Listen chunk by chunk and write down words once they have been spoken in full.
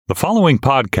The following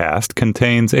podcast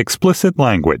contains explicit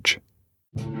language.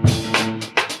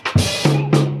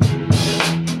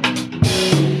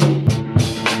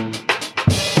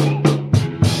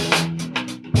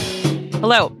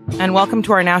 Hello, and welcome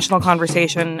to our national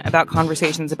conversation about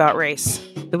conversations about race,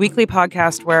 the weekly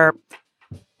podcast where,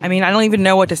 I don't even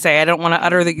know what to say. I don't want to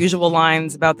utter the usual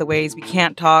lines about the ways we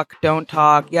can't talk, don't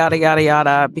talk, yada, yada,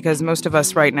 yada, because most of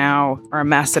us right now are a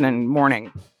mess and in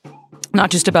mourning. Not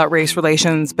just about race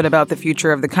relations, but about the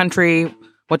future of the country,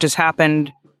 what just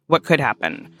happened, what could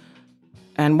happen,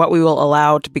 and what we will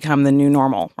allow to become the new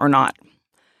normal or not.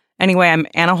 Anyway, I'm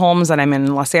Anna Holmes, and I'm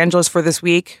in Los Angeles for this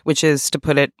week, which is, to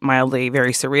put it mildly,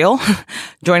 very surreal.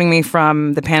 Joining me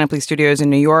from the Panoply Studios in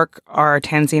New York are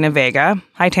Tanzina Vega.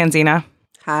 Hi, Tanzina.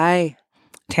 Hi.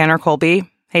 Tanner Colby.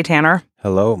 Hey, Tanner.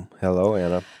 Hello. Hello,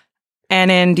 Anna.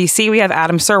 And in D.C., we have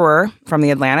Adam Serwer from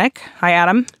The Atlantic. Hi,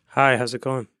 Adam. Hi, how's it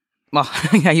going? Well,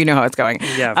 yeah, you know how it's going.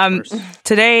 Yeah, of course.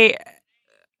 Today,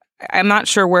 I'm not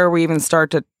sure where we even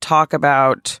start to talk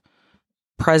about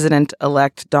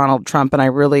President-elect Donald Trump, and I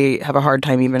really have a hard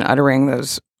time even uttering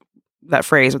that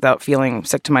phrase without feeling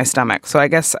sick to my stomach. So I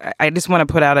guess I just want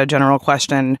to put out a general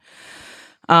question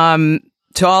to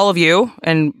all of you,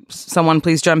 and someone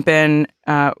please jump in.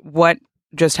 What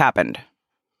just happened?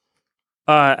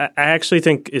 I actually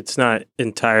think it's not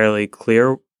entirely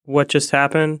clear what just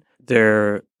happened.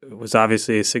 There was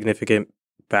obviously a significant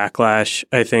backlash.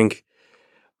 I think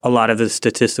a lot of the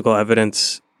statistical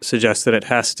evidence suggests that it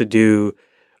has to do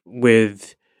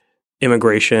with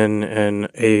immigration and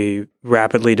a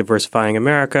rapidly diversifying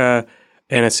America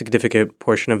and a significant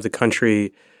portion of the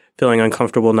country feeling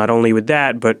uncomfortable not only with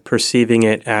that, but perceiving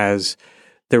it as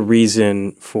the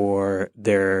reason for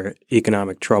their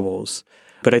economic troubles.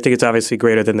 But I think it's obviously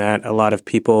greater than that. A lot of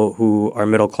people who are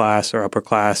middle class or upper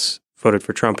class voted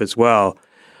for Trump as well.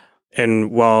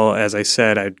 And while, as I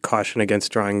said, I'd caution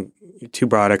against drawing too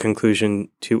broad a conclusion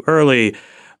too early,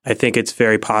 I think it's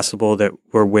very possible that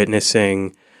we're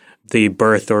witnessing the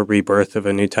birth or rebirth of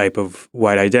a new type of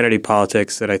white identity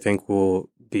politics that I think will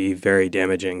be very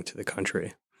damaging to the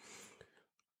country.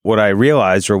 What I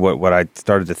realized, or what I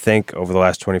started to think over the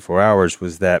last 24 hours,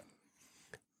 was that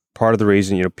part of the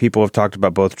reason, people have talked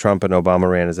about both Trump and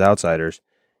Obama ran as outsiders.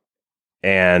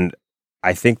 And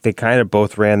I think they kind of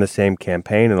both ran the same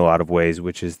campaign in a lot of ways,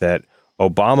 which is that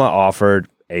Obama offered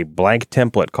a blank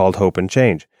template called Hope and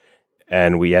Change.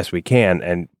 And we can.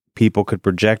 And people could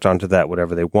project onto that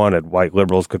whatever they wanted. White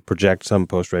liberals could project some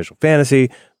post-racial fantasy.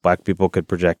 Black people could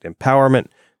project empowerment.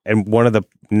 And one of the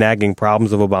nagging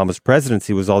problems of Obama's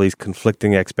presidency was all these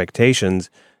conflicting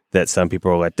expectations that some people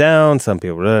were let down, some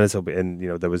people were,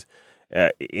 there was,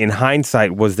 in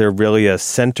hindsight, was there really a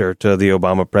center to the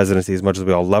Obama presidency as much as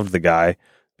we all loved the guy?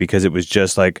 Because it was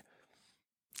just like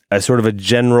a sort of a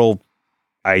general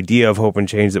idea of hope and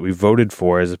change that we voted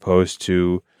for as opposed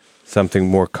to something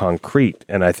more concrete.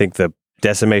 And I think the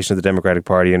decimation of the Democratic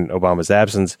Party in Obama's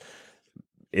absence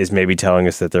is maybe telling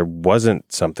us that there wasn't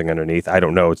something underneath. I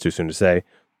don't know. It's too soon to say.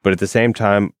 But at the same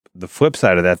time, the flip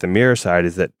side of that, the mirror side,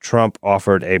 is that Trump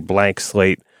offered a blank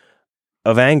slate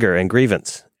of anger and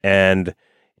grievance. And it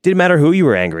didn't matter who you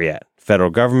were angry at.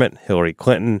 Federal government, Hillary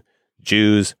Clinton,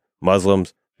 Jews,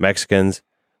 Muslims, Mexicans,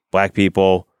 black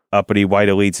people, uppity white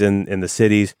elites in the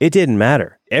cities. It didn't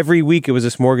matter. Every week it was a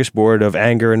smorgasbord of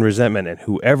anger and resentment. And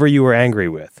whoever you were angry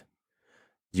with,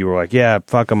 you were like, yeah,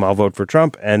 fuck him, I'll vote for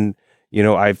Trump. And,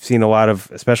 I've seen a lot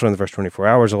of, especially in the first 24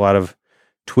 hours, a lot of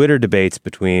Twitter debates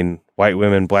between white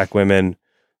women, black women.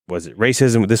 Was it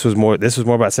racism? This was more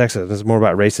about sexism. This is more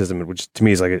about racism, which to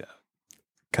me is like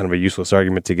kind of a useless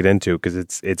argument to get into because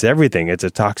it's everything. It's a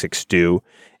toxic stew.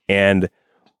 And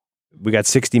we got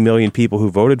 60 million people who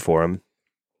voted for him.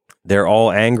 They're all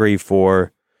angry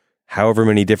for however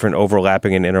many different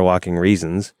overlapping and interlocking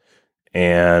reasons.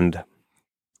 And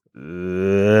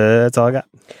that's all I got.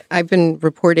 I've been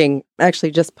reporting,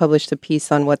 actually just published a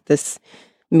piece on what this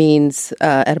means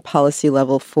at a policy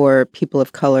level for people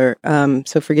of color.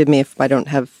 So forgive me if I don't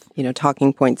have,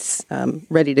 talking points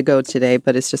ready to go today,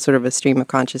 but it's just sort of a stream of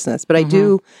consciousness. But I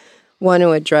do want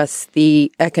to address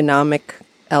the economic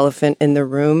elephant in the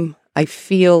room. I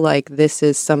feel like this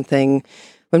is something,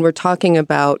 when we're talking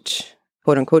about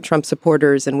quote unquote Trump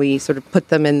supporters and we sort of put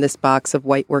them in this box of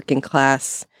white working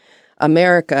class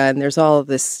America, and there's all of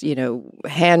this,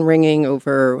 hand-wringing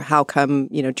over how come,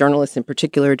 journalists in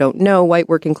particular don't know white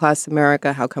working class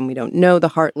America, how come we don't know the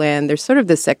heartland. There's sort of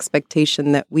this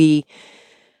expectation that we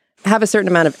have a certain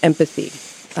amount of empathy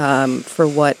for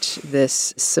what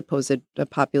this supposed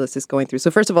populace is going through.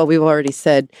 So first of all, we've already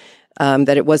said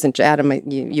that it wasn't, Adam,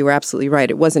 you were absolutely right.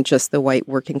 It wasn't just the white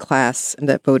working class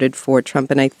that voted for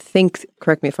Trump. And I think,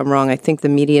 correct me if I'm wrong, I think the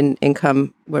median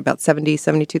income were about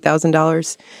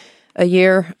 $72,000 a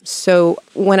year. So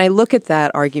when I look at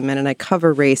that argument and I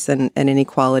cover race and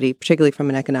inequality, particularly from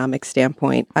an economic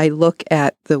standpoint, I look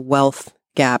at the wealth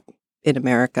gap in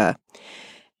America.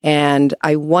 And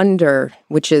I wonder,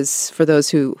 which is for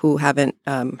those who haven't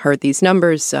heard these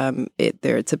numbers,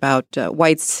 it's about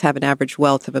whites have an average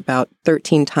wealth of about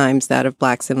 13 times that of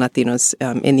blacks and Latinos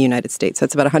in the United States. So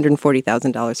it's about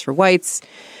 $140,000 for whites,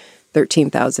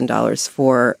 $13,000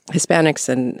 for Hispanics,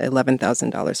 and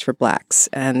 $11,000 for blacks.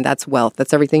 And that's wealth.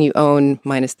 That's everything you own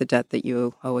minus the debt that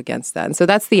you owe against that. And so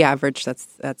that's the average.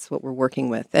 That's what we're working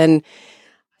with. And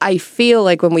I feel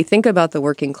like when we think about the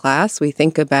working class, we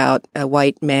think about a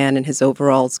white man in his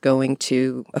overalls going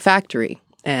to a factory.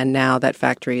 And now that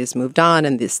factory has moved on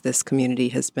and this community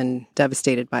has been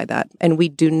devastated by that. And we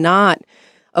do not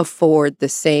afford the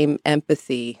same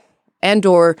empathy and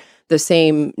or the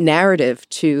same narrative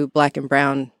to Black and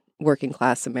brown working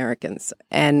class Americans.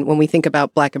 And when we think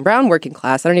about Black and brown working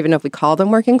class, I don't even know if we call them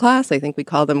working class. I think we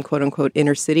call them, quote unquote,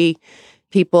 inner city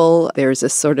people. There's a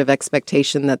sort of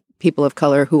expectation that people of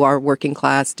color who are working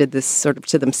class did this sort of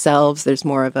to themselves. There's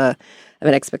more of an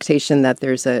expectation that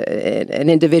there's an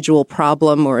individual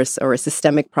problem or a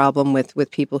systemic problem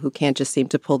with people who can't just seem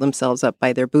to pull themselves up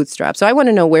by their bootstraps. So I want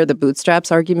to know where the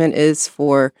bootstraps argument is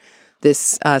for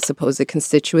this supposed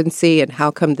constituency, and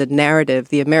how come the narrative,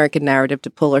 the American narrative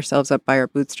to pull ourselves up by our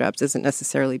bootstraps, isn't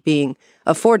necessarily being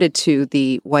afforded to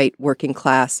the white working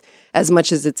class as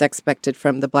much as it's expected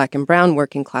from the Black and brown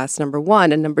working class, number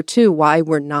one. And number two, why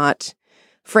we're not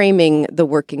framing the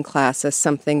working class as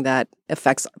something that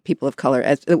affects people of color,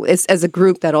 as a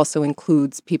group that also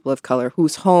includes people of color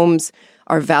whose homes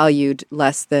are valued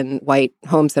less than white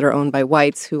homes that are owned by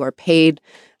whites, who are paid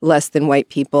less than white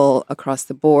people across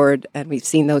the board. And we've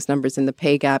seen those numbers in the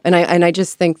pay gap. And I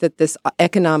just think that this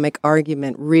economic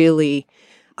argument really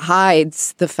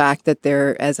hides the fact that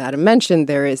there, as Adam mentioned,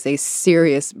 there is a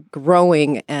serious,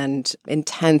 growing and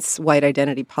intense white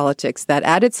identity politics that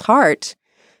at its heart,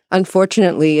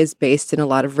 unfortunately, is based in a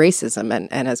lot of racism.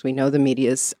 And as we know, the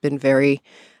media has been very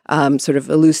sort of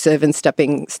elusive and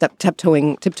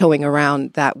tiptoeing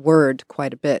around that word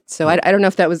quite a bit. So I don't know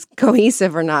if that was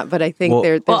cohesive or not, but I think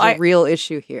there's a real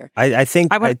issue here. I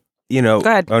think, Go ahead.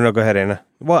 Oh, no, go ahead, Anna.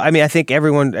 Well, I mean, I think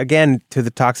everyone, again, to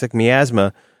the toxic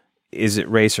miasma, is it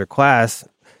race or class?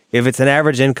 If it's an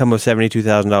average income of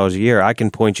 $72,000 a year, I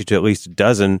can point you to at least a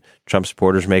dozen Trump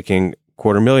supporters making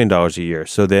 $250,000 a year.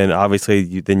 So then obviously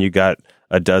you got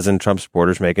a dozen Trump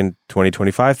supporters making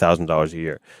 $25,000 a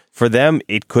year. For them,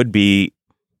 it could be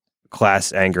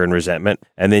class anger and resentment.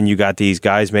 And then you got these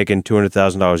guys making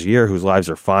 $200,000 a year whose lives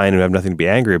are fine and have nothing to be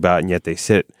angry about, and yet they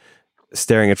sit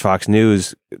staring at Fox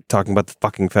News talking about the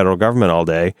fucking federal government all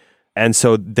day. And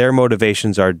so their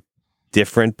motivations are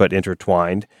different but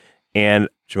intertwined. And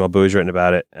Jamelle Bouie's written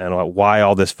about it and why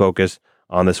all this focus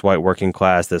on this white working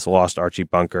class, this lost Archie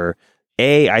Bunker.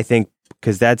 I think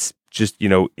because that's just,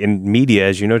 in media,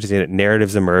 as you know,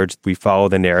 narratives emerge. We follow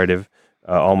the narrative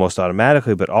almost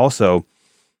automatically. But also,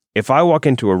 if I walk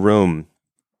into a room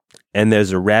and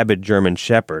there's a rabid German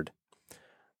Shepherd,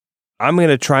 I'm going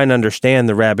to try and understand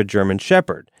the rabid German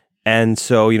Shepherd. And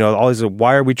so, always,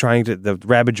 why are we trying to? The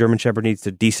rabid German Shepherd needs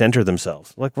to decenter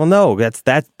themselves. Like, well, no, that's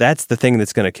the thing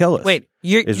that's going to kill us. Wait,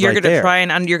 you're going to try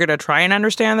and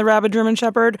understand the rabid German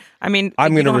Shepherd? I mean,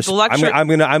 I'm going to have the luxury. I'm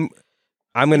going to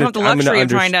have the luxury of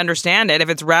trying to understand it. If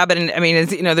it's rabid, and I mean,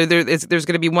 there's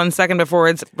going to be 1 second before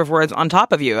it's on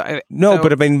top of you.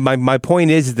 But I mean, my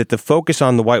point is that the focus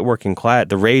on the white working class,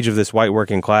 the rage of this white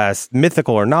working class,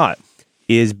 mythical or not,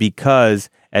 is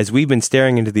because as we've been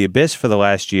staring into the abyss for the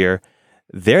last year,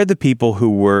 they're the people who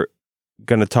were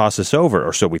going to toss us over,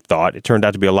 or so we thought. It turned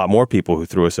out to be a lot more people who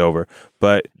threw us over.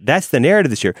 But that's the narrative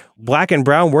this year. Black and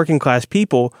brown working class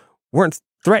people weren't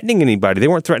threatening anybody. They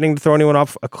weren't threatening to throw anyone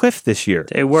off a cliff this year.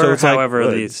 They were,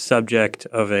 however, the subject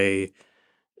of a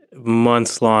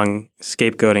months-long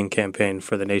scapegoating campaign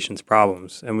for the nation's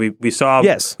problems. And we saw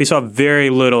very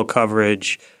little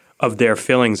coverage of their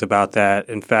feelings about that.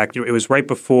 In fact, it was right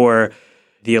before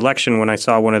the election when I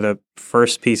saw one of the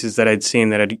first pieces that I'd seen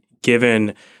that had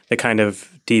given the kind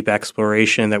of deep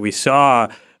exploration that we saw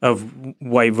of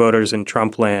white voters in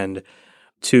Trump land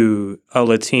to a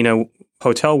Latino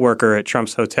hotel worker at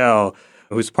Trump's hotel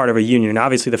who's part of a union.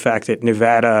 Obviously, the fact that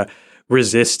Nevada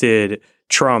resisted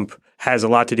Trump has a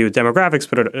lot to do with demographics,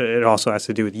 but it also has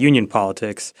to do with union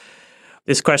politics.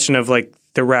 This question of like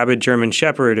the rabid German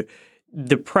Shepherd,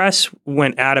 the press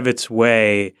went out of its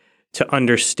way to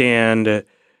understand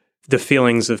the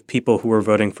feelings of people who were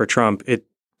voting for Trump. It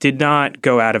did not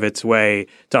go out of its way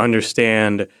to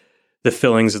understand the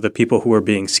feelings of the people who were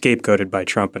being scapegoated by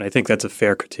Trump. And I think that's a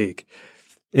fair critique.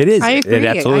 It is. I agree. It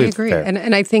absolutely I agree. is fair.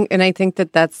 And I think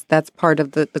that's part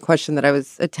of the question that I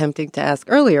was attempting to ask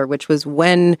earlier, which was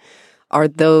when are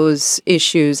those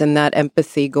issues and that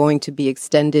empathy going to be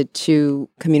extended to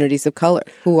communities of color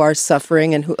who are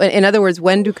suffering, and who, in other words,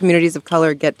 when do communities of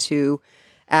color get to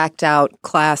act out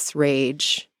class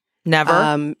rage?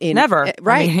 Never. Never.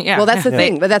 Right. I mean, yeah. Well, that's the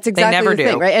thing, but that's exactly never the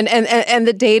thing, do. right? And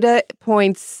the data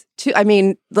points to, I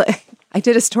mean, I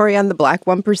did a story on the Black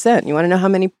 1%. You want to know how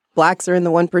many Blacks are in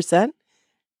the 1%?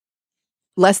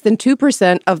 Less than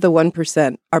 2% of the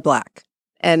 1% are Black.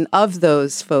 And of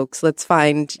those folks,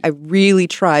 I really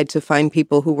tried to find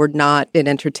people who were not in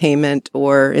entertainment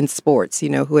or in sports,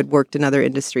 who had worked in other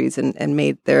industries and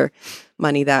made their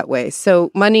money that way. So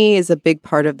money is a big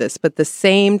part of this, but the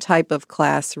same type of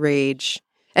class rage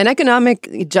and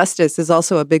economic justice is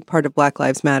also a big part of Black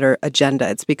Lives Matter agenda.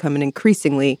 It's become an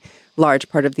increasingly large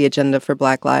part of the agenda for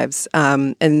Black lives.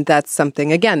 And that's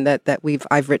something, again, that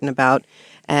I've written about.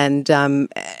 And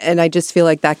I just feel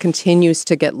like that continues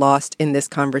to get lost in this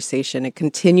conversation. It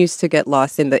continues to get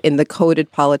lost in the coded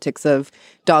politics of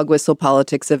dog whistle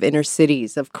politics of inner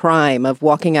cities, of crime, of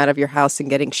walking out of your house and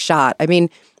getting shot. I mean,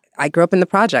 I grew up in the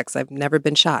projects. I've never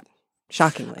been shot.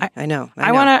 Shockingly. I know.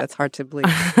 That's hard to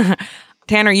believe.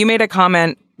 Tanner, you made a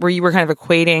comment where you were kind of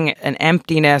equating an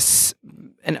emptiness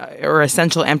or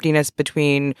essential emptiness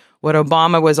between what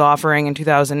Obama was offering in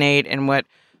 2008 and what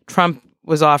Trump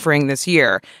was offering this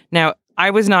year. Now,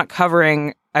 I've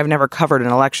never covered an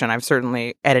election. I've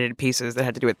certainly edited pieces that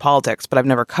had to do with politics, but I've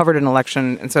never covered an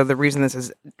election. And so the reason this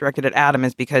is directed at Adam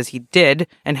is because he did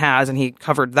and he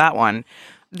covered that one.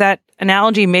 That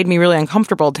analogy made me really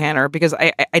uncomfortable, Tanner, because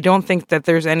I don't think that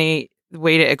there's any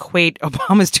way to equate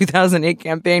Obama's 2008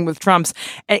 campaign with Trump's,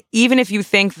 even if you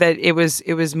think that it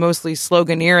was mostly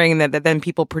sloganeering that then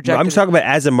people projected. I'm talking about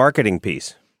as a marketing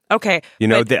piece. Okay.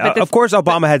 Of course,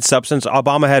 Obama had substance.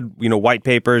 Obama had, white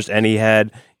papers, and he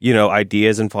had,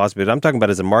 ideas and philosophy. But I'm talking about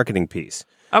as a marketing piece.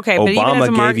 Okay, but Obama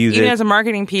as a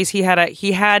marketing piece, he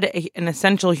had an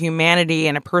essential humanity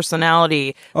and a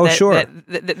personality. Sure.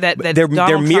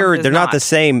 They're mirrored. They're not the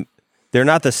same. They're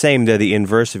not the same. They're the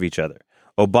inverse of each other.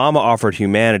 Obama offered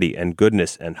humanity and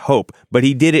goodness and hope, but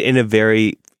he did it in a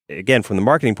very, again, from the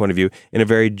marketing point of view, in a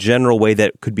very general way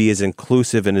that could be as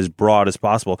inclusive and as broad as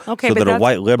possible, so that a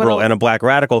white liberal and a black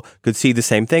radical could see the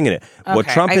same thing in it. Okay, what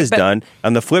Trump has done,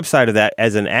 on the flip side of that,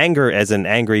 as an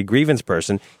angry grievance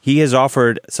person, he has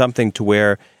offered something to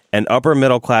where an upper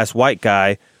middle class white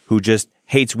guy who just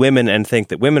hates women and think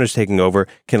that women are taking over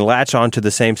can latch on to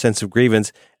the same sense of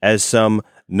grievance as some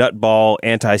nutball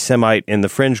anti-Semite in the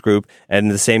fringe group,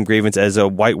 and the same grievance as a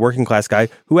white working class guy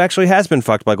who actually has been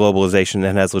fucked by globalization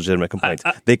and has legitimate complaints.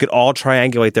 They could all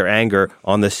triangulate their anger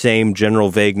on the same general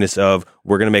vagueness of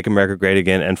we're going to make America great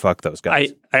again and fuck those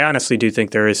guys. I honestly do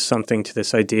think there is something to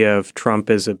this idea of Trump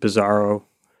as a bizarro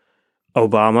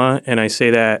Obama, and I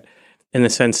say that in the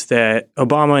sense that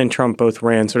Obama and Trump both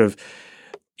ran sort of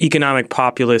economic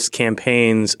populist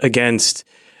campaigns against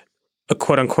a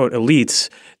quote-unquote elites.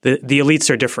 The elites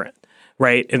are different,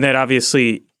 right? And that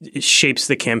obviously shapes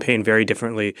the campaign very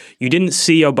differently. You didn't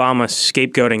see Obama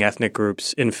scapegoating ethnic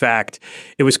groups. In fact,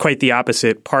 it was quite the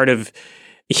opposite. Part of,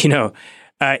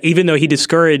 even though he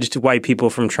discouraged white people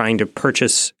from trying to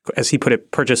purchase, as he put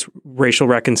it, purchase racial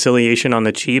reconciliation on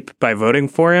the cheap by voting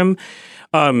for him,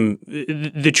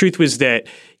 the truth was that,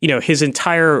 his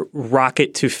entire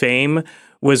rocket to fame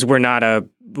was we're not a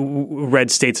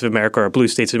red states of America or blue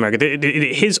states of America.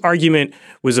 His argument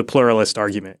was a pluralist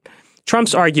argument.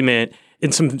 Trump's argument,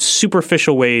 in some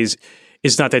superficial ways,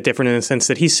 is not that different in the sense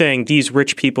that he's saying these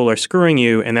rich people are screwing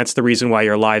you, and that's the reason why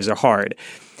your lives are hard.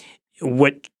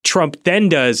 What Trump then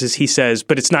does is he says,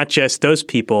 but it's not just those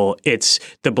people. It's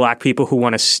the black people who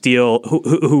want to steal,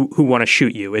 who want to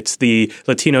shoot you. It's the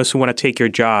Latinos who want to take your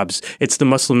jobs. It's the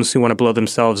Muslims who want to blow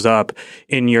themselves up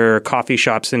in your coffee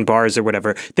shops and bars or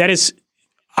whatever. That is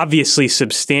obviously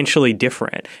substantially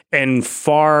different and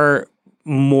far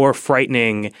more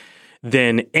frightening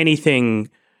than anything.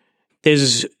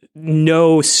 There's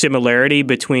no similarity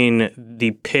between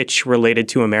the pitch related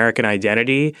to American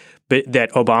identity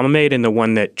that Obama made and the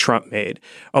one that Trump made.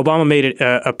 Obama made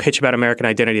a pitch about American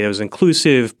identity that was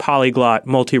inclusive, polyglot,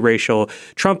 multiracial.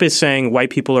 Trump is saying white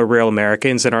people are real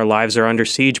Americans and our lives are under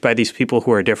siege by these people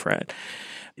who are different.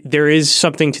 There is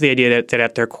something to the idea that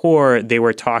at their core, they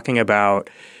were talking about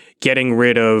getting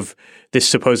rid of this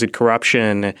supposed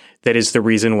corruption that is the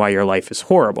reason why your life is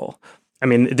horrible. I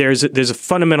mean, there's a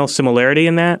fundamental similarity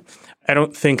in that. I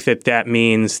don't think that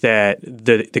means that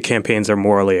the campaigns are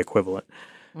morally equivalent.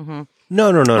 Mm-hmm.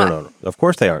 No. Of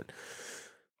course they aren't.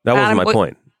 That wasn't my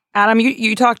point. Adam,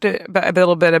 you talked a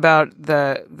little bit about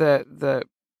the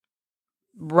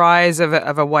rise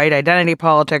of a white identity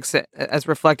politics as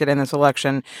reflected in this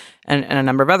election and a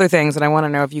number of other things. And I want to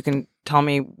know if you can tell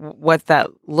me what that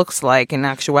looks like in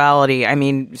actuality. I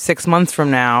mean, 6 months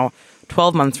from now,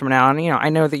 12 months from now, and I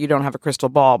know that you don't have a crystal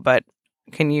ball, but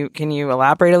can you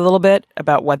elaborate a little bit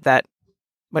about what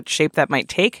shape that might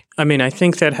take? I mean, I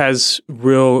think that has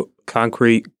real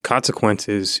concrete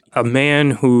consequences. A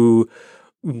man who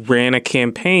ran a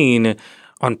campaign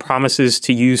on promises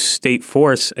to use state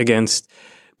force against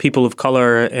people of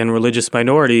color and religious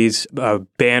minorities, a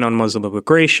ban on Muslim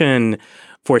immigration,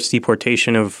 forced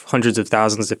deportation of hundreds of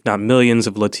thousands, if not millions,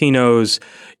 of Latinos,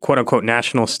 quote-unquote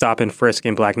national stop and frisk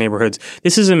in black neighborhoods.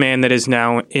 This is a man that is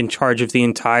now in charge of the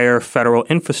entire federal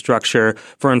infrastructure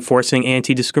for enforcing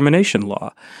anti-discrimination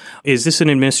law. Is this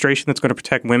an administration that's going to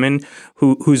protect women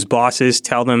whose bosses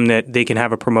tell them that they can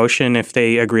have a promotion if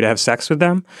they agree to have sex with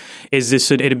them? Is this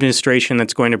an administration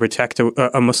that's going to protect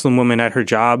a Muslim woman at her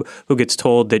job who gets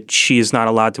told that she is not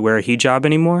allowed to wear a hijab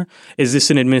anymore? Is this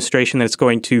an administration that's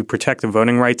going to protect the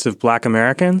voting rights of black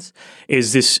Americans?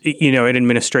 Is this, an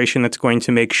administration that's going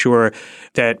to make sure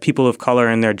that people of color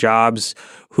in their jobs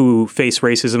who face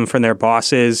racism from their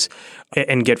bosses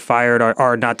and get fired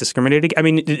are not discriminated? I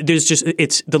mean,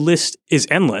 the list is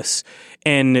endless.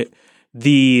 And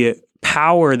the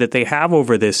power that they have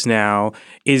over this now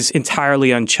is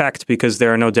entirely unchecked because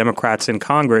there are no Democrats in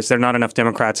Congress. There are not enough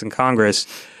Democrats in Congress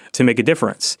to make a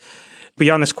difference.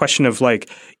 Beyond this question of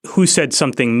who said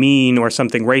something mean or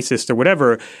something racist or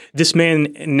whatever, this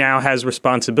man now has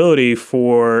responsibility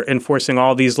for enforcing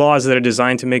all these laws that are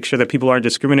designed to make sure that people aren't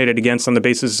discriminated against on the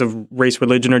basis of race,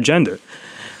 religion, or gender.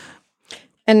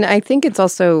 And I think it's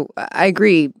also, I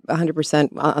agree 100%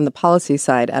 on the policy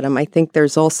side, Adam. I think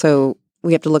there's also,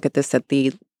 we have to look at this at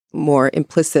the more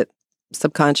implicit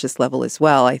subconscious level as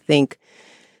well. I think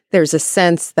there's a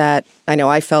sense that, I know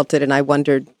I felt it and I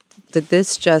wondered, did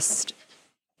this just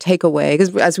take away,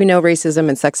 because as we know, racism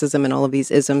and sexism and all of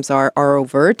these isms are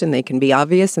overt and they can be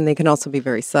obvious and they can also be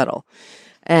very subtle.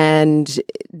 And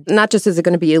not just is it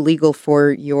going to be illegal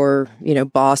for your,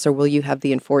 boss, or will you have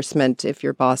the enforcement if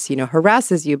your boss,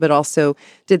 harasses you, but also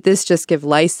did this just give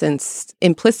license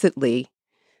implicitly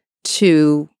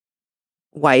to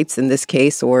whites in this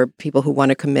case, or people who want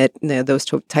to commit those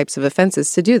types of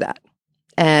offenses to do that?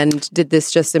 And did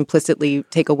this just implicitly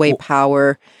take away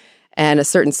power and a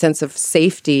certain sense of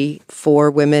safety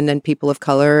for women and people of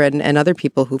color and other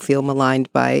people who feel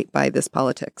maligned by this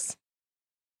politics?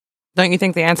 Don't you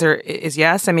think the answer is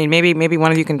yes? I mean, maybe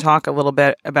one of you can talk a little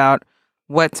bit about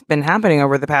what's been happening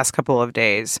over the past couple of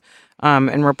days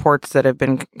and reports that have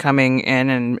been coming in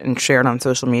and shared on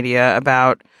social media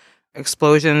about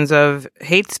explosions of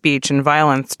hate speech and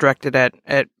violence directed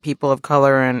at people of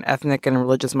color and ethnic and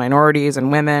religious minorities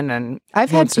and women. And I've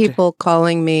had people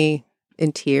calling me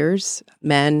in tears,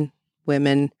 men,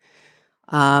 women.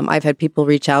 I've had people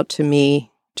reach out to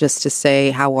me just to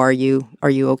say, how are you? Are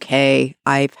you okay?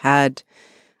 I've had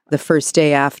the first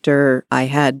day after, I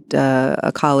had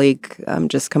a colleague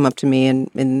just come up to me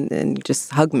and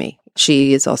just hug me.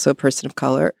 She is also a person of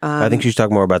color. I think she's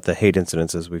talking more about the hate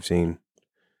incidences we've seen.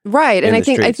 Right. And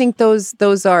I think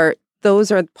those are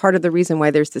part of the reason why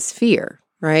there's this fear.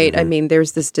 Right. Mm-hmm. I mean,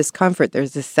 there's this discomfort,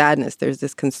 there's this sadness, there's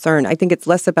this concern. I think it's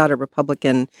less about a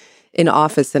Republican in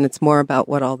office and it's more about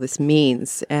what all this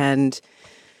means. And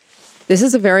this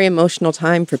is a very emotional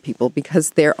time for people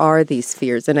because there are these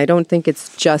fears. And I don't think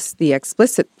it's just the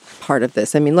explicit part of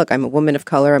this. I mean, look, I'm a woman of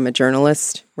color. I'm a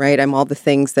journalist, right? I'm all the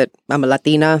things that I'm a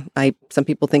Latina. Some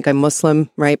people think I'm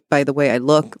Muslim, right? By the way I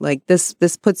look. Like this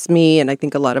puts me, and I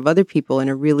think a lot of other people, in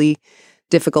a really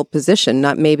difficult position.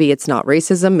 Maybe it's not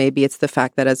racism. Maybe it's the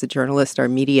fact that as a journalist, our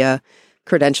media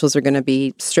credentials are going to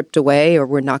be stripped away, or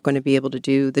we're not going to be able to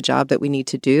do the job that we need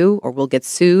to do, or we'll get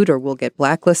sued, or we'll get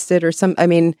blacklisted, or some. I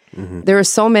mean, there are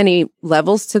so many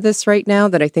levels to this right now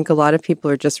that I think a lot of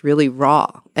people are just really raw.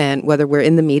 And whether we're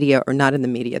in the media or not in the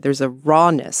media, there's a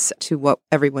rawness to what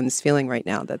everyone's feeling right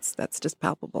now. That's just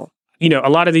palpable. A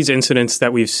lot of these incidents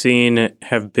that we've seen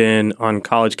have been on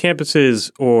college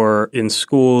campuses or in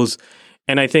schools.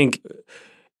 And I think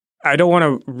I don't want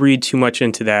to read too much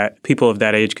into that. People of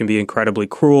that age can be incredibly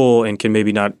cruel and can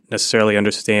maybe not necessarily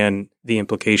understand the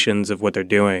implications of what they're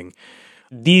doing.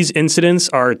 These incidents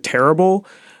are terrible,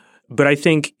 but I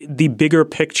think the bigger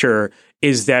picture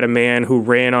is that a man who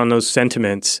ran on those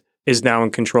sentiments is now in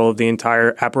control of the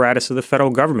entire apparatus of the federal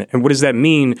government. And what does that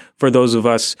mean for those of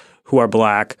us who are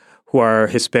Black, who are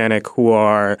Hispanic, who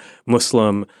are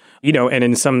Muslim, and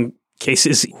in some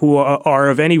cases who are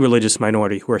of any religious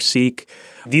minority, who are Sikh?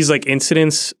 These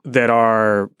incidents that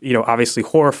are, obviously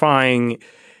horrifying.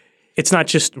 It's not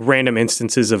just random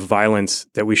instances of violence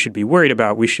that we should be worried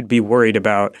about. We should be worried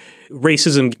about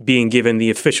racism being given the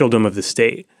officialdom of the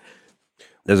state.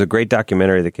 There's a great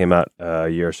documentary that came out a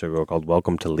year or so ago called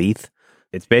Welcome to Leith.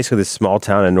 It's basically this small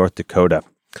town in North Dakota,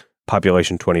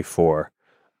 population 24,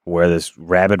 where this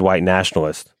rabid white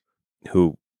nationalist,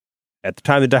 who at the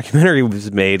time the documentary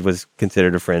was made was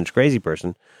considered a fringe crazy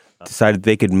person, decided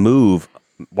they could move,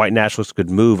 white nationalists could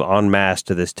move en masse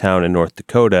to this town in North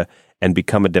Dakota and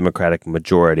become a Democratic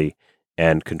majority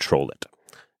and control it.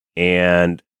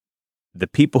 And the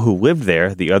people who lived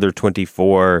there, the other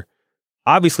 24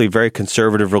 obviously very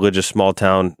conservative, religious, small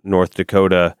town North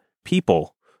Dakota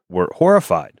people, were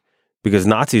horrified because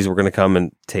Nazis were going to come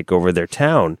and take over their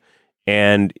town.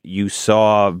 And you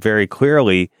saw very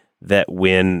clearly that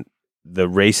when the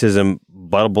racism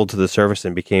bubbled to the surface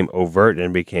and became overt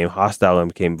and became hostile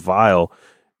and became vile,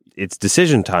 it's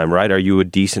decision time, right? Are you a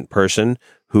decent person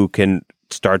who can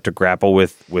start to grapple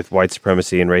with white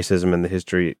supremacy and racism in the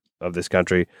history of this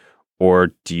country?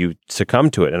 Or do you succumb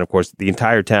to it? And of course, the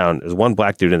entire town, there's one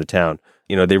Black dude in the town,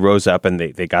 they rose up and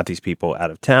they got these people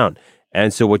out of town.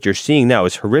 And so what you're seeing now,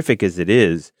 as horrific as it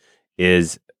is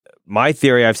my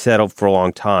theory I've said for a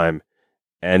long time,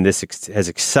 and this has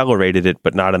accelerated it,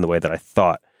 but not in the way that I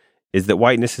thought, is that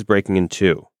whiteness is breaking in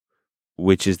two,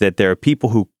 which is that there are people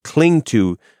who cling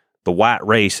to the white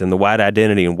race and the white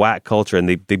identity and white culture, and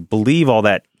they believe all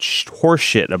that horse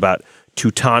shit about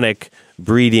Teutonic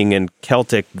breeding and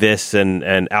Celtic this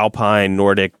and Alpine,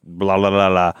 Nordic, blah, blah, blah,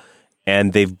 blah.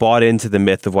 And they've bought into the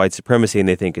myth of white supremacy and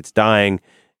they think it's dying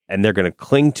and they're going to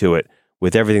cling to it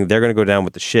with everything. They're going to go down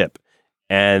with the ship.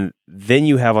 And then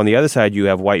you have on the other side, you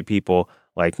have white people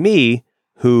like me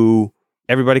who,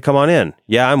 everybody come on in.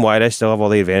 Yeah, I'm white. I still have all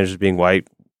the advantages of being white.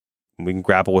 We can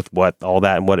grapple with all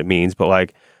that and what it means.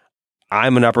 But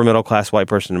I'm an upper middle class white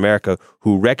person in America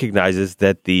who recognizes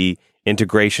that the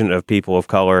integration of people of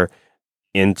color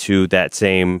into that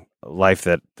same life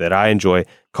that I enjoy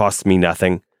costs me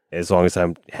nothing. As long as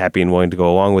I'm happy and willing to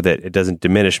go along with it, it doesn't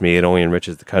diminish me. It only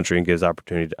enriches the country and gives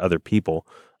opportunity to other people.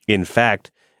 In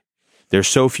fact, there's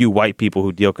so few white people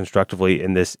who deal constructively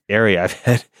in this area. I've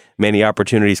had many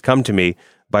opportunities come to me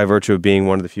by virtue of being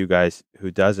one of the few guys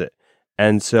who does it.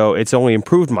 And so it's only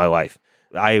improved my life.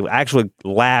 I actually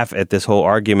laugh at this whole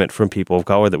argument from people of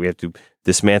color that we have to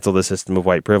dismantle the system of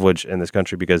white privilege in this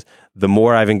country, because the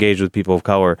more I've engaged with people of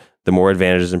color, the more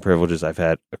advantages and privileges I've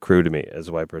had accrue to me as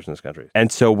a white person in this country.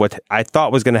 And so what I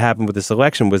thought was going to happen with this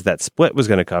election was that split was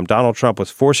going to come. Donald Trump was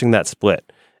forcing that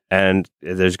split. And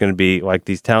there's going to be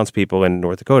these townspeople in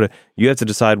North Dakota. You have to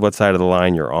decide what side of the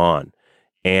line you're on.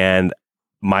 And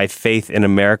my faith in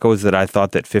America was that I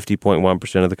thought that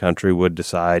 50.1% of the country would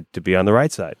decide to be on the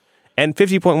right side. And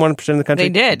 50.1% of the country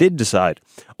did decide.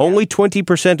 Only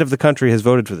 20% of the country has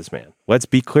voted for this man. Let's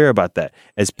be clear about that.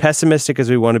 As pessimistic as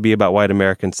we want to be about white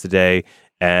Americans today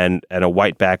and a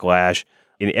white backlash,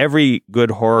 in every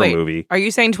good horror movie... Are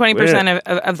you saying 20%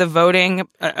 of the voting,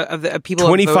 of the people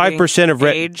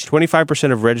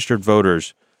 25% of registered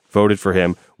voters voted for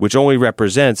him, which only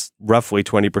represents roughly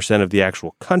 20% of the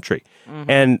actual country. Mm-hmm.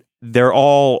 And they're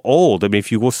all old. I mean,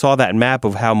 if you saw that map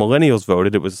of how millennials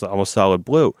voted, it was almost solid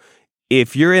blue.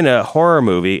 If you're in a horror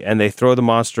movie and they throw the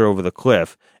monster over the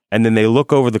cliff, and then they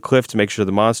look over the cliff to make sure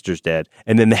the monster's dead,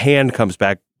 and then the hand comes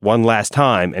back one last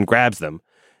time and grabs them,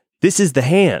 this is the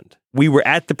hand. We were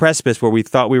at the precipice where we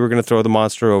thought we were going to throw the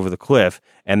monster over the cliff,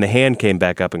 and the hand came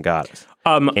back up and got us.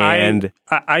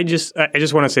 I just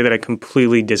want to say that I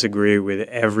completely disagree with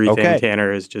everything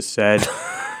Tanner has just said.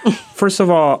 First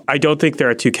of all, I don't think there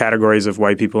are two categories of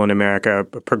white people in America,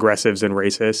 progressives and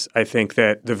racists. I think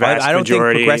that the vast I don't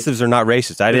majority... think progressives are not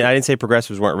racist. I didn't say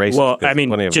progressives weren't racist. Well, I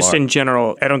mean, just in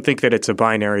general, I don't think that it's a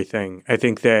binary thing. I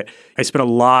think that I spent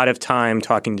a lot of time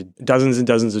talking to dozens and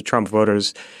dozens of Trump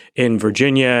voters in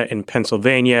Virginia, in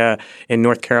Pennsylvania, in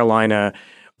North Carolina.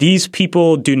 These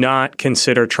people do not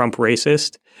consider Trump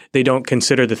racist. They don't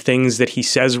consider the things that he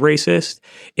says racist.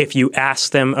 If you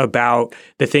ask them about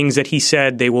the things that he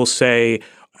said, they will say,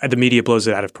 the media blows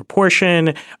it out of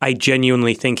proportion. I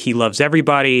genuinely think he loves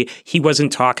everybody. He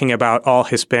wasn't talking about all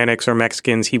Hispanics or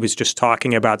Mexicans. He was just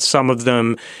talking about some of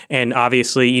them. And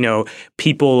obviously,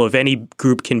 people of any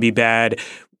group can be bad.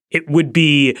 It would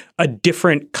be a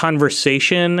different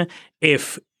conversation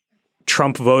if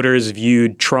Trump voters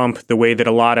viewed Trump the way that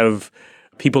a lot of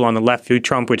people on the left view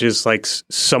Trump, which is like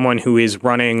someone who is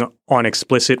running on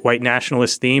explicit white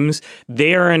nationalist themes,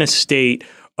 they are in a state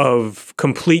of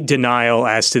complete denial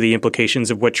as to the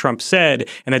implications of what Trump said.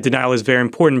 And that denial is very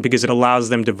important because it allows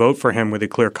them to vote for him with a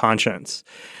clear conscience.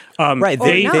 Right.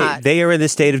 They are in the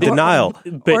state of denial.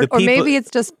 Or maybe it's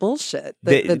just bullshit,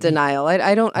 the denial.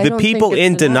 I don't the people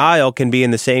in denial can be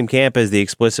in the same camp as the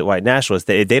explicit white nationalists.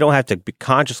 They don't have to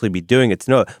consciously be doing it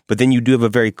to know it. But then you do have a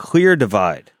very clear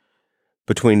divide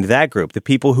between that group, the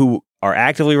people who are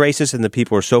actively racist and the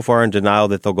people who are so far in denial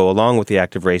that they'll go along with the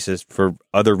active racist for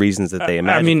other reasons that they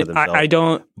imagine for themselves. I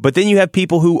don't. But then you have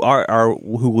people who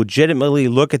who legitimately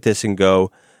look at this and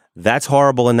go, "That's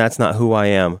horrible, and that's not who I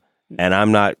am, and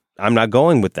I'm not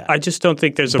going with that." I just don't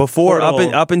think there's a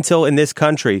up until in this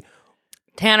country.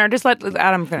 Tanner, just let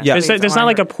Adam finish. Yeah, there's not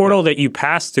like a portal that you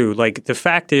pass through. Like the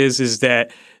fact is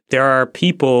that there are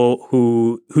people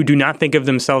who do not think of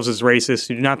themselves as racist,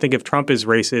 who do not think of Trump as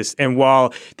racist. And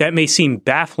while that may seem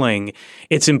baffling,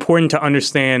 it's important to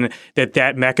understand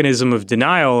that mechanism of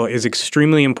denial is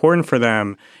extremely important for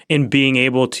them in being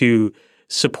able to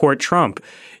support Trump.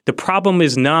 The problem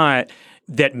is not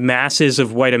that masses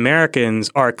of white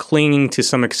Americans are clinging to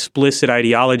some explicit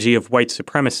ideology of white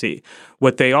supremacy.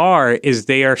 What they are is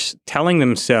they are telling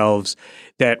themselves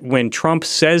that when Trump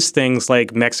says things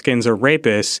like Mexicans are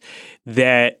rapists,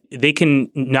 that they can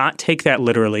not take that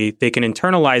literally, they can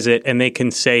internalize it, and they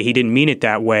can say he didn't mean it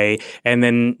that way, and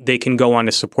then they can go on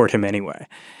to support him anyway.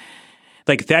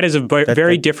 Like that is a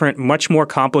very different, much more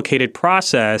complicated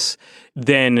process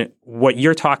than what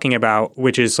you're talking about,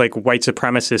 which is like white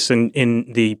supremacists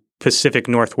in the Pacific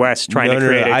Northwest trying to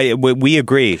create. We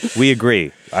agree.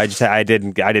 I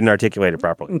didn't articulate it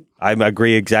properly. I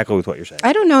agree exactly with what you're saying.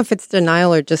 I don't know if it's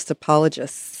denial or just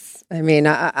apologists. I mean,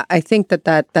 I think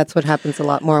that's what happens a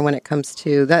lot more when it comes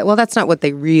to that. Well, that's not what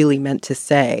they really meant to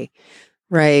say.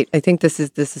 Right. I think this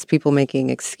is people making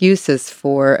excuses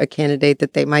for a candidate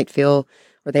that they might feel,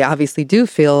 or they obviously do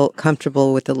feel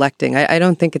comfortable with electing. I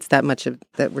don't think it's that much of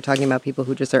that. We're talking about people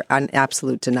who just are in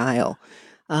absolute denial.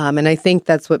 And I think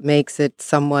that's what makes it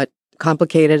somewhat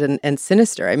complicated and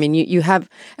sinister. I mean, you have,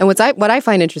 and what I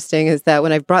find interesting is that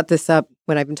when I've brought this up,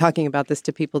 when I've been talking about this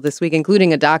to people this week,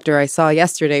 including a doctor I saw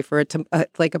yesterday for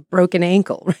like a broken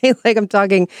ankle, right? Like I'm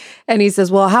talking, and he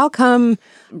says, well, how come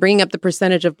bringing up the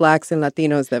percentage of Blacks and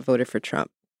Latinos that voted for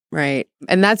Trump, right?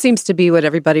 And that seems to be what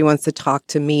everybody wants to talk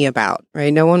to me about,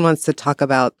 right? No one wants to talk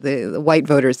about the white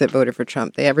voters that voted for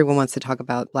Trump. Everyone wants to talk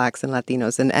about Blacks and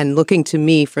Latinos and looking to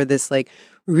me for this like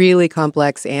really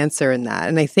complex answer in that.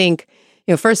 And I think,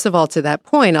 first of all, to that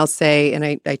point, I'll say, and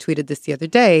I tweeted this the other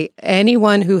day,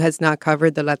 anyone who has not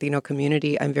covered the Latino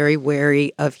community, I'm very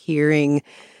wary of hearing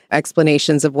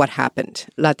explanations of what happened.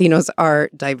 Latinos are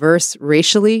diverse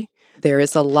racially. There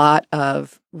is a lot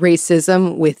of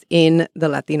racism within the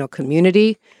Latino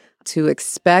community. To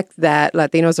expect that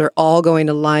Latinos are all going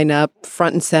to line up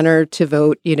front and center to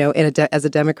vote, as a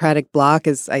Democratic bloc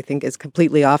I think is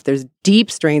completely off. There's deep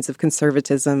strains of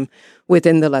conservatism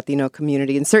within the Latino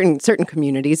community in certain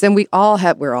communities. And we're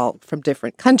all from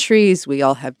different countries. We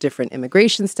all have different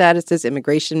immigration statuses.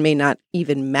 Immigration may not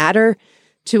even matter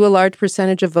to a large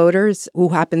percentage of voters who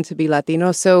happen to be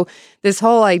Latino. So this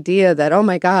whole idea that, oh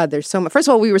my God, there's so much. First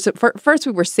of all, we were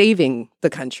saving the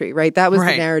country, right? That was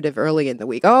the narrative early in the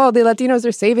week. Oh, the Latinos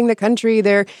are saving the country.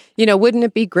 They're, wouldn't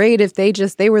it be great if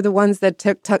they were the ones that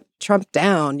took Trump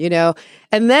down,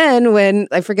 And then when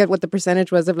I forget what the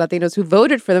percentage was of Latinos who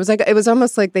voted for them, it was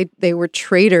almost like they were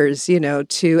traitors, and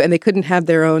they couldn't have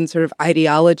their own sort of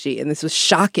ideology. And this was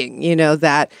shocking,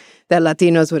 that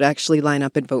Latinos would actually line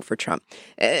up and vote for Trump.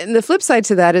 And the flip side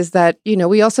to that is that,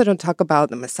 we also don't talk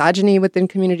about the misogyny within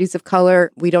communities of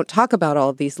color. We don't talk about all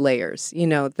of these layers,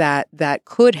 that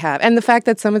could have, and the fact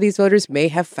that some of these voters may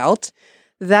have felt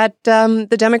that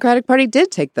the Democratic Party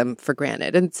did take them for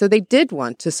granted. And so they did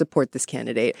want to support this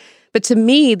candidate. But to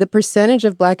me, the percentage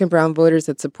of Black and brown voters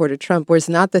that supported Trump was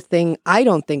not the thing, I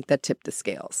don't think, that tipped the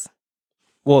scales.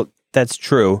 Well, that's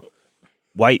true.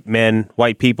 White men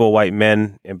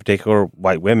in particular,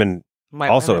 white women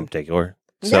in particular.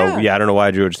 So, I don't know why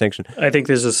I drew a distinction. I think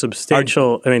there's a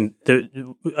substantial,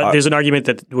 there's an argument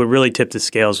that what really tipped the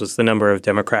scales was the number of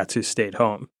Democrats who stayed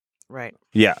home. Right.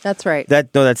 Yeah. That's right.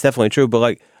 That's definitely true.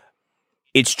 But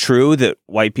it's true that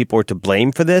white people are to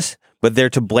blame for this, but they're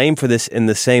to blame for this in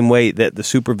the same way that the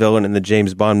supervillain in the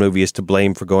James Bond movie is to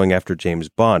blame for going after James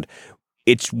Bond.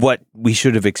 It's what we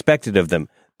should have expected of them.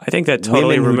 I think that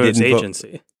totally removes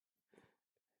agency.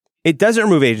 It doesn't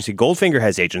remove agency. Goldfinger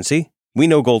has agency. We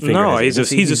know Goldfinger. No, has he's a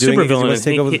agency. He's doing it 'cause he supervillain. wants to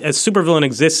take over He's a his country. supervillain. A supervillain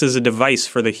exists as a device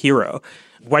for the hero.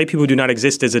 White people do not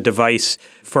exist as a device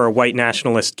for a white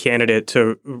nationalist candidate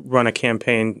to run a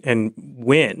campaign and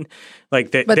win.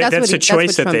 Like that, But that's a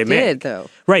choice that Trump they did, make. though.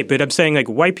 Right, but I'm saying like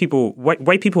white people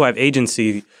have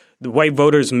agency. The white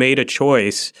voters made a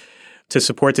choice to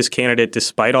support this candidate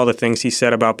despite all the things he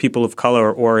said about people of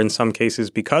color, or in some cases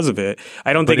because of it.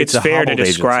 I don't But think it's it's a fair to hobbled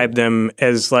describe them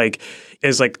as like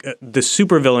the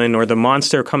supervillain or the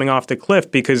monster coming off the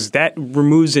cliff, because that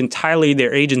removes entirely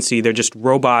their agency. They're just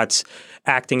robots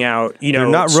acting out, They're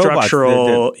not robots.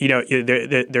 structural,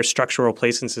 their structural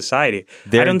place in society.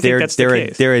 I don't think that's the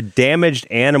case. They're a damaged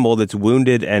animal that's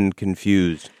wounded and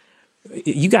confused.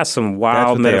 You got some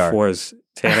wild what they are. metaphors,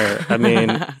 Tanner. I mean,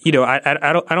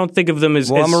 I don't think of them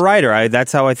as. Well, as, I'm a writer.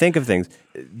 That's how I think of things.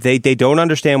 They don't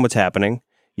understand what's happening.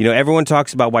 Everyone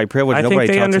talks about white privilege. I think Nobody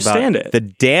they talks understand about it. the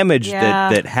damage Yeah.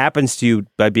 that happens to you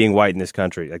by being white in this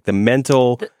country. Like the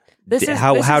mental, This is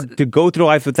how to go through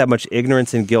life with that much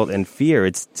ignorance and guilt and fear.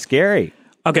 It's scary.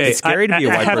 Okay, It's scary to be a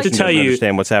white I have person to tell who doesn't you,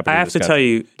 understand what's happening I in have this to country. tell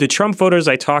you, the Trump voters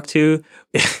I talked to,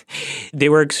 they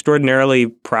were extraordinarily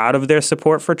proud of their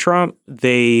support for Trump.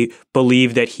 They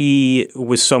believed that he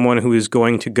was someone who was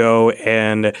going to go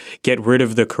and get rid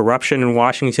of the corruption in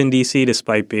Washington, D.C.,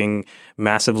 despite being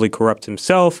massively corrupt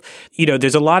himself.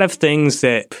 There's a lot of things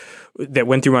that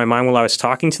went through my mind while I was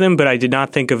talking to them, but I did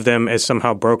not think of them as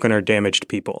somehow broken or damaged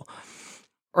people.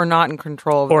 or not in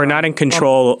control, Or not in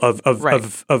control Right.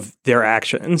 of their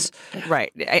actions.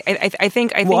 Right. I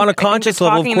think. Well, on a conscious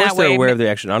level, of course, they're aware of their.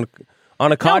 their action.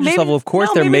 On a conscious maybe- level, of course,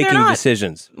 no, they're maybe they're making not.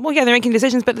 decisions. Well, yeah, they're making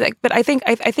decisions, but I think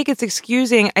it's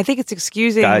excusing. I think it's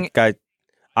excusing. Guy,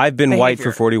 I've been white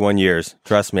behavior. for 41 years.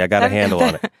 Trust me, I got a handle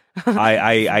on it.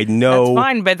 I know. That's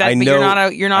fine, but I but know,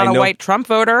 you're not a know- white Trump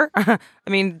voter. I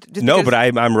mean, just No, because-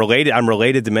 but I'm related. I'm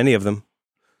related to many of them.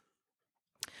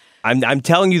 I'm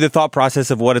telling you the thought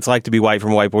process of what it's like to be white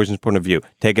from a white person's point of view.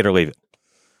 Take it or leave it.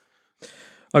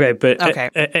 Okay, but Okay.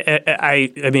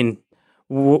 I mean,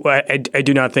 I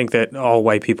do not think that all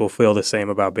white people feel the same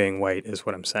about being white, is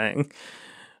what I'm saying.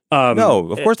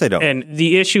 No, of course they don't. And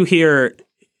the issue here,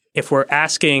 if we're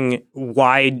asking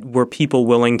why were people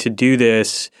willing to do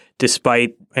this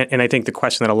despite, and I think the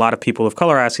question that a lot of people of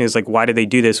color are asking is like, why did they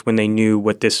do this when they knew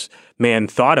what this man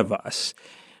thought of us?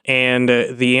 And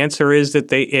the answer is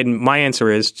that and my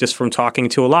answer is, just from talking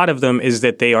to a lot of them, is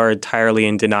that they are entirely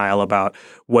in denial about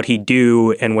what he'd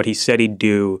do and what he said he'd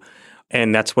do.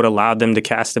 And that's what allowed them to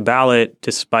cast a ballot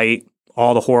despite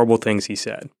all the horrible things he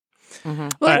said.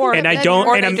 Well, and I that don't,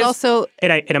 narrative and I'm is also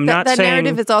I'm not that saying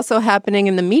narrative is also happening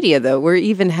in the media, though. We're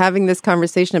even having this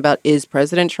conversation about, is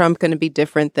President Trump going to be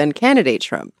different than candidate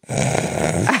Trump?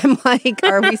 I'm like,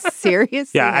 are we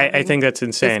serious? Yeah, I think that's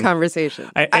insane. This conversation.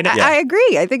 I- I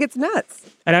agree. I think it's nuts.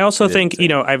 And I also think,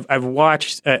 I've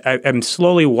watched, I'm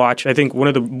slowly watched, I think one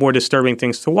of the more disturbing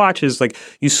things to watch is like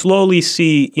you slowly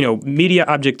see, media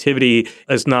objectivity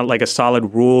is not like a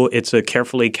solid rule. It's a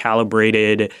carefully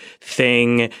calibrated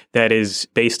thing that is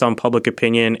based on public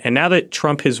opinion. And now that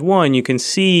Trump has won, you can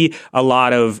see a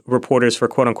lot of reporters for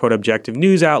quote unquote objective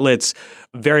news outlets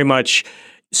very much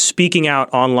speaking out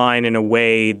online in a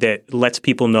way that lets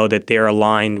people know that they're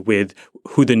aligned with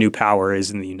who the new power is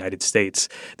in the United States.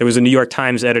 There was a New York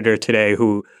Times editor today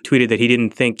who tweeted that he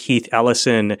didn't think Keith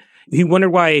Ellison, he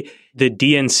wondered why the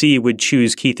DNC would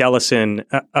choose Keith Ellison,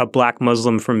 a black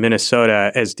Muslim from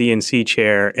Minnesota, as DNC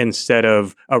chair instead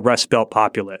of a Rust Belt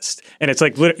populist. And it's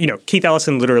like, Keith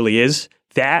Ellison literally is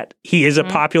that. He is a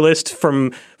populist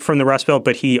from the Rust Belt,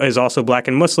 but he is also black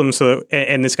and Muslim. So,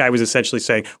 and this guy was essentially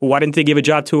saying, well, why didn't they give a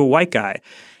job to a white guy?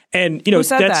 And who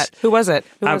said that? Who was it?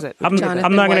 Who was it? I'm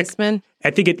Jonathan not going to. Weissman? I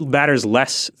think it matters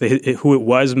less. Who it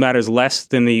was matters less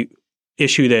than the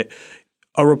issue that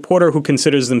a reporter who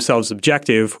considers themselves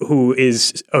objective, who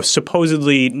is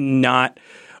supposedly not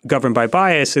governed by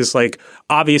bias, is like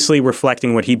obviously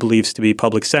reflecting what he believes to be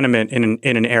public sentiment in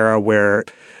an era where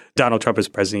Donald Trump is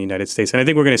president of the United States. And I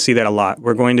think we're going to see that a lot.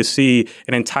 We're going to see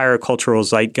an entire cultural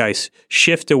zeitgeist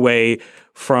shift away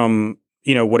from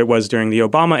what it was during the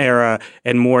Obama era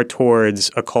and more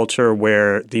towards a culture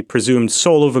where the presumed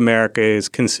soul of America is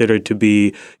considered to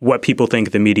be what people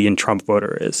think the median Trump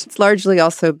voter is. It's largely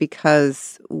also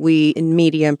because we, in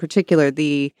media in particular,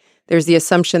 there's the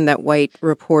assumption that white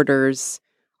reporters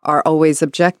are always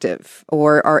objective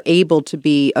or are able to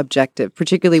be objective,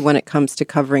 particularly when it comes to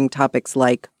covering topics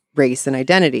like race and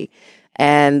identity.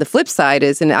 And the flip side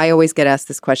is, and I always get asked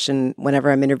this question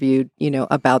whenever I'm interviewed,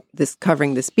 about this,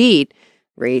 covering this beat,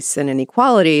 race and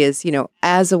inequality, is,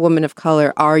 as a woman of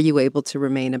color, are you able to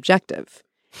remain objective?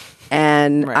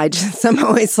 And I'm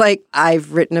always like,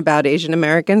 I've written about Asian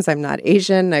Americans. I'm not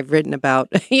Asian. I've written about,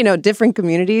 different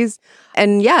communities.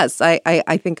 And yes,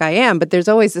 I think I am. But there's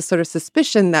always this sort of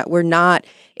suspicion that we're not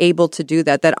able to do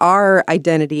that our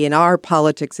identity and our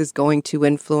politics is going to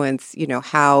influence,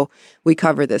 how we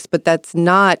cover this. But that's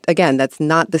not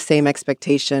the same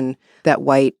expectation that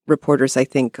white reporters, I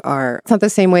think, are. It's not the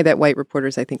same way that white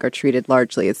reporters, I think, are treated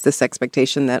largely. It's this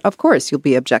expectation that, of course, you'll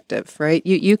be objective, right?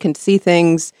 You can see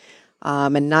things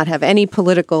and not have any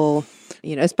political,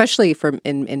 especially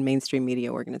in mainstream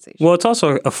media organizations. Well, it's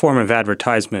also a form of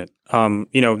advertisement.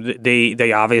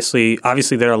 They obviously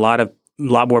there are a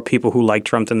lot more people who like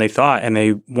Trump than they thought, and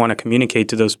they want to communicate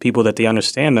to those people that they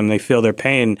understand them, they feel their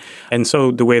pain. And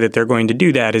so the way that they're going to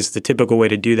do that is the typical way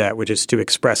to do that, which is to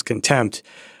express contempt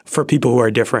for people who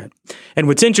are different. And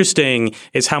what's interesting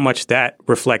is how much that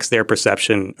reflects their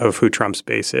perception of who Trump's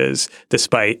base is,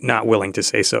 despite not willing to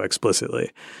say so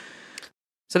explicitly.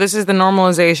 So this is the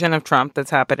normalization of Trump that's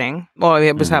happening. Well,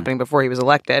 it was happening before he was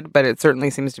elected, but it certainly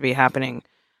seems to be happening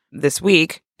this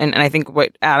week. And I think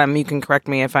what, Adam, you can correct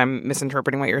me if I'm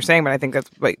misinterpreting what you're saying, but I think that's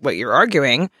what you're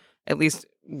arguing, at least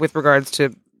with regards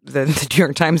to the New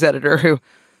York Times editor who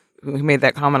made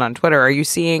that comment on Twitter. Are you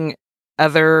seeing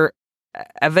other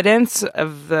evidence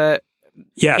of the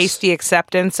hasty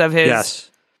acceptance of his... Yes.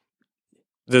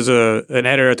 There's an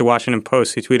editor at the Washington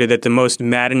Post who tweeted that the most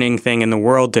maddening thing in the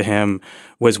world to him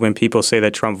was when people say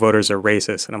that Trump voters are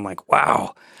racist. And I'm like,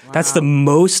 wow. That's the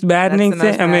most maddening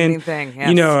thing.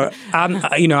 Yes.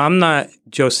 I'm not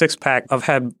Joe Sixpack. I've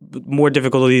had more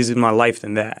difficulties in my life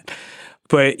than that.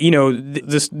 But,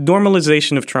 this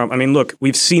normalization of Trump, look,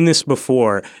 we've seen this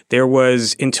before. There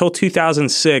was, until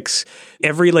 2006,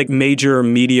 every major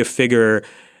media figure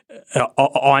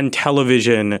on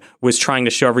television was trying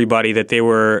to show everybody that they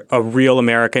were a real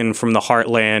American from the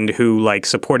heartland who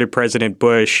supported President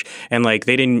Bush, and they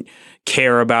didn't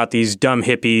care about these dumb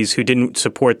hippies who didn't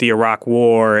support the Iraq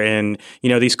War, and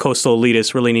these coastal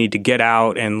elitists really need to get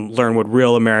out and learn what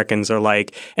real Americans are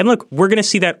like. And look, we're going to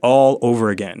see that all over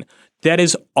again. That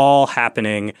is all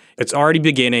happening. It's already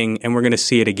beginning, and we're going to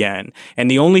see it again.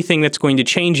 And the only thing that's going to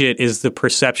change it is the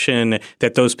perception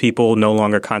that those people no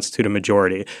longer constitute a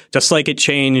majority. Just like it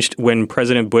changed when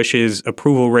President Bush's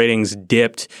approval ratings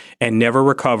dipped and never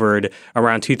recovered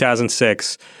around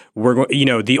 2006.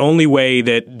 The only way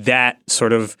that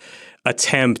sort of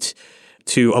attempt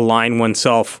to align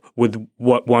oneself with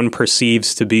what one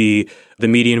perceives to be the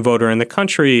median voter in the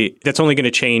country, that's only going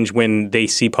to change when they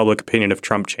see public opinion of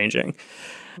Trump changing.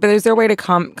 But is there a way to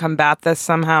combat this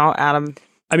somehow, Adam?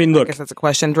 Look, I guess that's a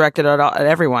question directed at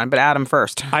everyone, but Adam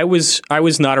first. I was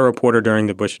not a reporter during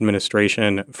the Bush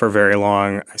administration for very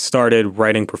long. I started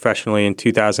writing professionally in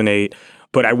 2008,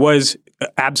 but I was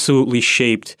absolutely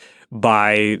shaped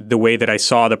by the way that I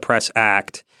saw the press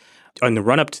act on the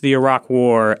run-up to the Iraq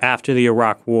War, after the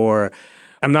Iraq War.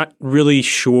 I'm not really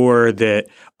sure that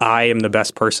I am the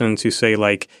best person to say,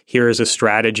 here is a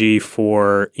strategy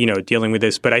for, dealing with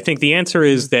this. But I think the answer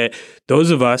is that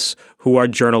those of us who are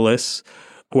journalists,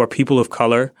 who are people of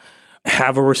color,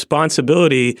 have a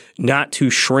responsibility not to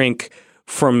shrink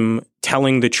from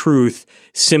telling the truth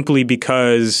simply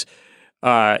because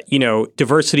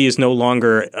diversity is no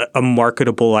longer a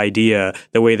marketable idea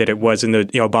the way that it was in the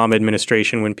Obama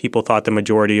administration, when people thought the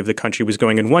majority of the country was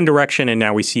going in one direction and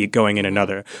now we see it going in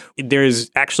another.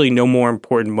 There's actually no more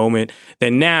important moment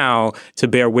than now to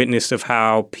bear witness of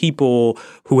how people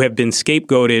who have been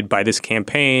scapegoated by this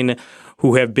campaign,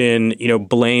 who have been,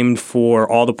 blamed for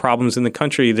all the problems in the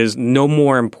country, there's no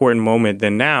more important moment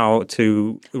than now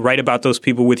to write about those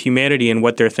people with humanity and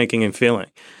what they're thinking and feeling.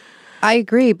 I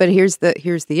agree, but here's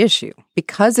the issue.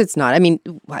 Because it's not,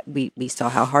 we saw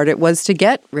how hard it was to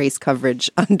get race coverage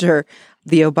under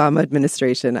the Obama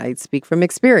administration. I speak from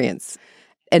experience.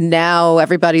 And now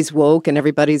everybody's woke and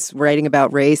everybody's writing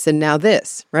about race, and now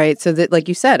this, right? So that, like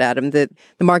you said, Adam, that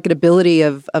the marketability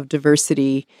of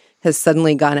diversity has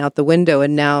suddenly gone out the window.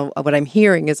 And now what I'm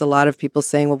hearing is a lot of people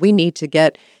saying, well, we need to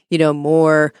get,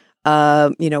 more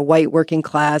white working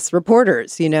class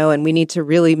reporters, and we need to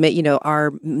really make, our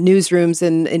newsrooms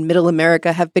in middle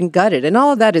America have been gutted. And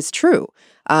all of that is true.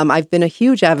 I've been a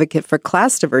huge advocate for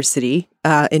class diversity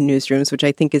in newsrooms, which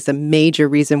I think is a major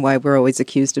reason why we're always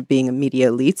accused of being a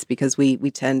media elites, because we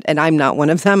tend, and I'm not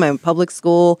one of them, I'm a public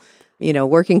school,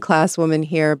 working class woman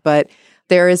here, but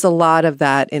there is a lot of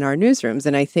that in our newsrooms.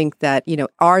 And I think that,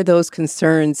 are those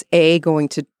concerns, going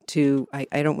to to, I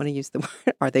don't want to use the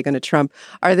word, are they going to trump?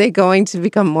 Are they going to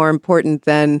become more important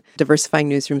than diversifying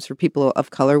newsrooms for people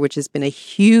of color, which has been a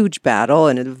huge battle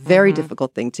and a very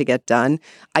difficult thing to get done?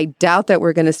 I doubt that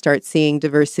we're going to start seeing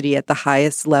diversity at the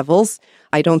highest levels.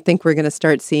 I don't think we're going to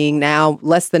start seeing now,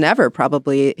 less than ever,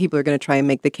 probably, people are going to try and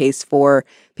make the case for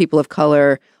people of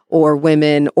color or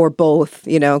women or both.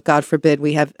 God forbid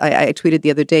we have, I tweeted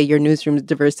the other day, your newsroom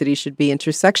diversity should be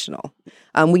intersectional.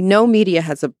 We know media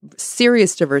has a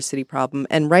serious diversity problem.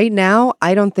 And right now,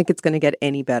 I don't think it's going to get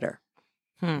any better.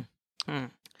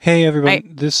 Hey, everybody.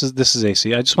 This is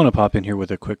AC. I just want to pop in here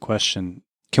with a quick question.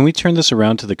 Can we turn this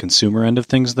around to the consumer end of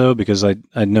things, though? Because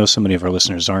I know so many of our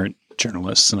listeners aren't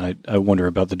journalists, and I wonder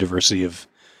about the diversity of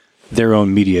their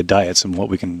own media diets and what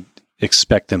we can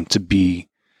expect them to be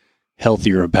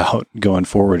healthier about going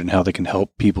forward and how they can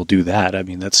help people do that. I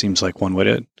mean, that seems like one way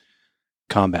to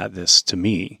combat this to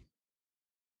me.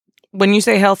 When you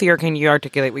say healthier, can you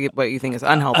articulate what you think is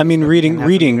unhealthy? I mean,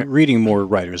 reading more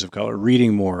writers of color,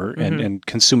 reading more and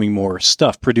consuming more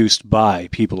stuff produced by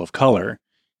people of color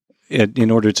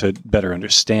in order to better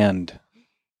understand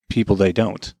people they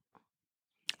don't.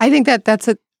 I think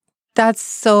that's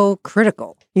so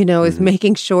critical, is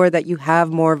making sure that you have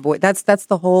more voice. That's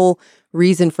the whole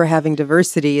reason for having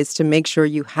diversity, is to make sure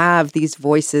you have these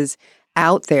voices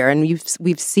out there. And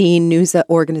we've seen news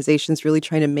organizations really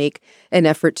trying to make an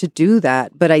effort to do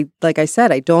that. But like I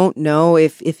said, I don't know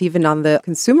if even on the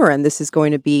consumer end, this is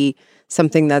going to be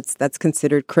something that's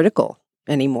considered critical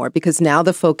anymore, because now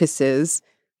the focus is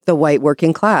the white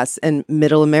working class and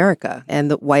middle America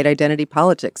and the white identity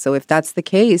politics. So if that's the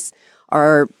case,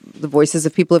 are the voices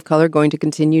of people of color going to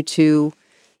continue to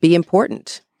be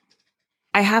important?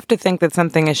 I have to think that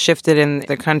something has shifted in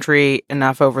the country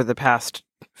enough over the past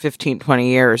 15, 20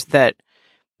 years that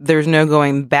there's no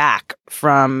going back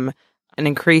from an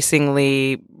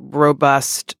increasingly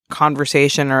robust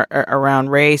conversation around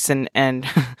race and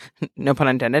no pun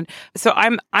intended. So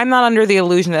I'm not under the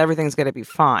illusion that everything's going to be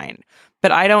fine.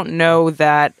 But I don't know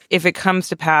that if it comes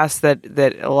to pass that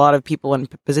a lot of people in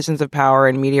positions of power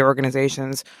in media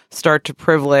organizations start to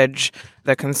privilege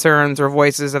the concerns or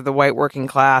voices of the white working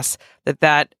class,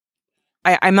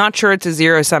 I'm not sure it's a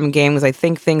zero-sum game, because I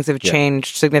think things have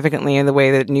changed significantly in the way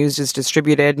that news is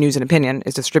distributed, news and opinion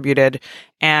is distributed,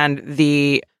 and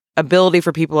the ability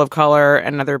for people of color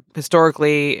and other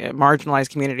historically marginalized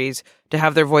communities to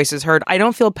have their voices heard. I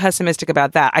don't feel pessimistic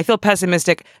about that. I feel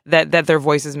pessimistic that their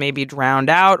voices may be drowned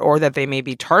out or that they may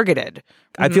be targeted.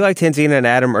 I feel like Tanzina and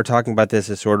Adam are talking about this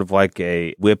as sort of like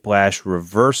a whiplash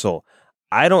reversal.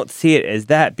 I don't see it as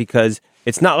that, because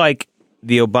it's not like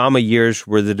the Obama years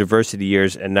were the diversity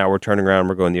years and now we're turning around and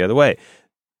we're going the other way.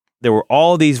 There were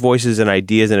all these voices and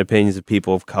ideas and opinions of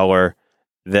people of color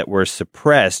that were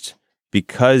suppressed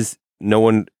because no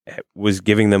one was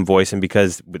giving them voice, and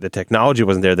because the technology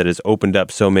wasn't there that has opened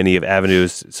up so many of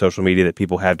avenues, social media, that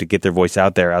people have to get their voice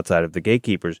out there outside of the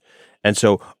gatekeepers. And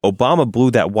so Obama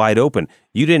blew that wide open.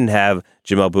 You didn't have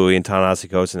Jamel Bouie and Ta-Nehisi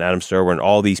Coates and Adam Sturwer and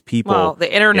all these people. Well,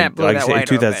 the internet blew that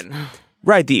wide open.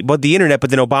 Right, the internet, but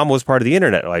then Obama was part of the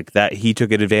internet. Like that, he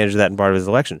took advantage of that in part of his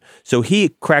election. So he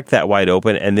cracked that wide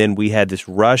open, and then we had this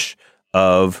rush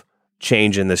of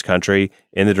change in this country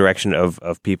in the direction of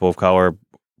people of color,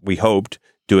 we hoped,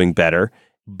 doing better.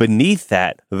 Beneath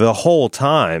that, the whole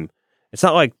time, it's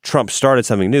not like Trump started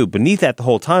something new. Beneath that, the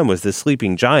whole time was this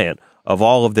sleeping giant of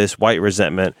all of this white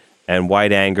resentment and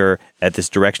white anger at this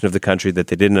direction of the country that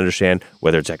they didn't understand,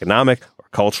 whether it's economic or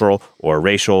cultural or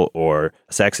racial or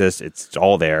sexist. It's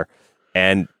all there.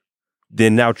 And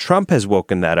then now Trump has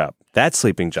woken that up, that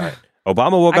sleeping giant.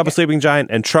 Obama woke up a sleeping giant,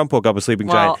 and Trump woke up a sleeping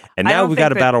giant, and now we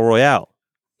got a battle royale.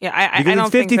 Yeah, I don't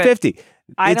think it's 50-50.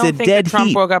 I don't think that Trump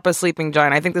heat. woke up a sleeping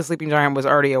giant. I think the sleeping giant was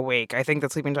already awake. I think the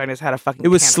sleeping giant has had a fucking. It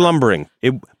was tantrum. slumbering.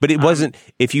 But it wasn't.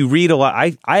 If you read a lot,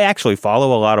 I actually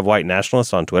follow a lot of white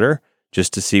nationalists on Twitter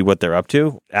just to see what they're up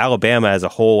to. Alabama has a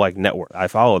whole network. I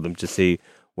follow them to see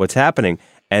what's happening,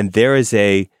 and there is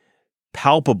a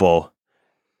palpable.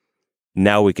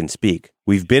 Now we can speak.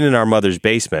 We've been in our mother's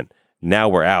basement. Now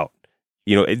we're out.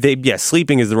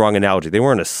 Sleeping is the wrong analogy. They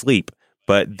weren't asleep,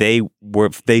 but they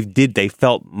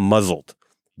felt muzzled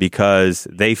because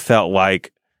they felt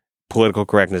like political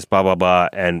correctness, blah, blah, blah,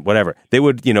 and whatever. They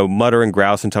would, mutter and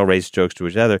grouse and tell racist jokes to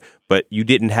each other, but you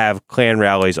didn't have Klan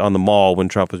rallies on the mall when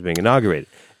Trump was being inaugurated.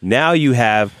 Now you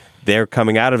have, they're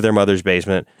coming out of their mother's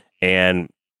basement, and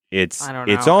it's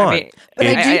on.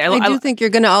 I do think you're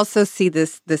going to also see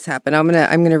this happen. I'm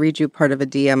going to read you part of a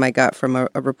DM I got from a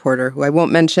reporter who I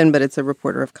won't mention, but it's a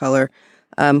reporter of color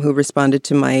who responded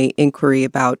to my inquiry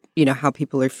about how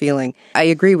people are feeling. I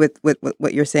agree with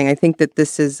what you're saying. I think that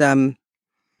this is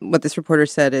what this reporter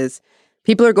said is,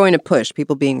 people are going to push,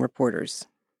 people being reporters.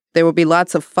 There will be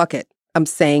lots of fuck it, I'm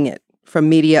saying it, from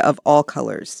media of all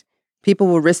colors. People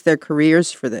will risk their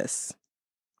careers for this.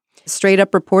 Straight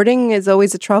up reporting is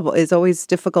always is always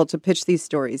difficult to pitch these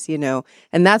stories,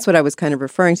 and that's what I was kind of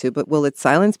referring to. But will it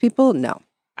silence people? No.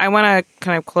 I want to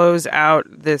kind of close out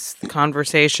this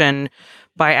conversation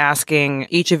by asking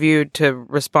each of you to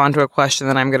respond to a question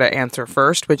that I'm going to answer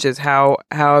first, which is how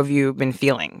have you been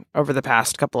feeling over the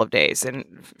past couple of days? And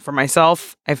for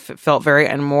myself, I felt very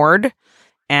unmoored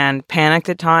and panicked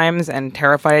at times and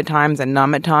terrified at times and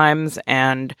numb at times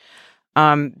and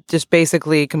just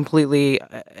basically completely,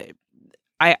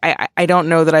 I don't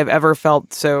know that I've ever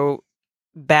felt so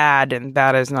bad, and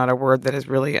bad is not a word that is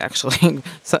really actually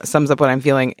sums up what I'm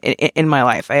feeling in my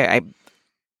life.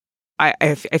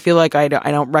 I feel like I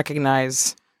don't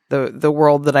recognize the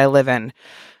world that I live in,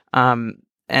 and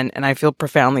I feel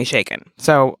profoundly shaken.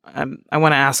 So I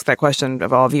want to ask that question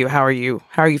of all of you. How are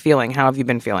you feeling? How have you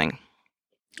been feeling?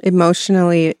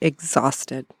 Emotionally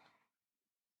exhausted.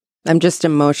 I'm just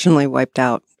emotionally wiped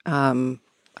out.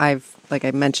 Like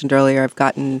I mentioned earlier, I've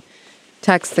gotten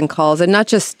texts and calls, and not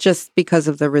just because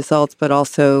of the results, but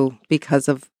also because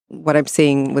of what I'm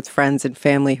seeing with friends and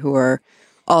family who are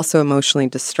also emotionally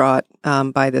distraught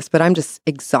by this. But I'm just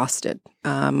exhausted.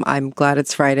 I'm glad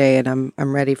it's Friday, and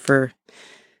I'm ready for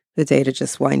the day to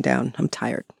just wind down. I'm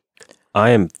tired.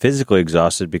 I am physically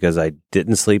exhausted because I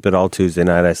didn't sleep at all Tuesday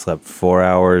night. I slept 4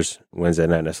 hours. Wednesday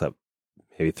night, I slept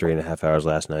maybe 3.5 hours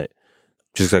last night,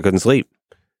 just because I couldn't sleep.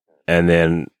 And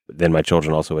then my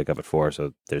children also wake up at 4,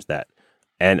 so there's that.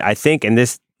 And I think, and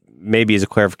this maybe is a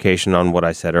clarification on what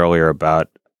I said earlier about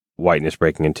whiteness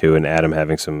breaking into, and Adam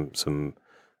having some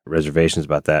reservations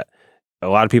about that. A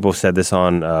lot of people have said this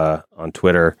on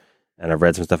Twitter, and I've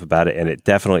read some stuff about it, and it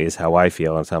definitely is how I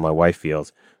feel, and it's how my wife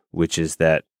feels, which is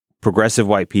that progressive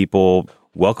white people,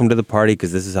 welcome to the party,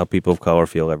 because this is how people of color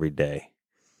feel every day.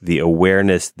 The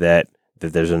awareness that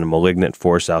there's a malignant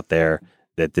force out there,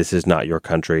 that this is not your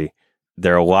country.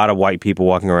 There are a lot of white people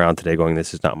walking around today going,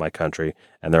 this is not my country.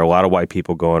 And there are a lot of white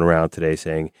people going around today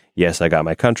saying, yes, I got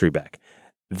my country back.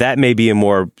 That may be a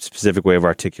more specific way of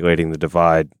articulating the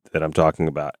divide that I'm talking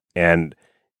about. And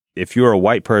if you're a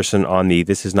white person on the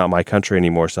this is not my country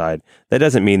anymore side, that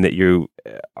doesn't mean that you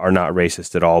are not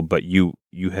racist at all, but you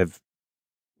have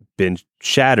been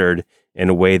shattered in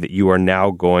a way that you are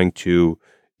now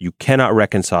you cannot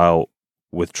reconcile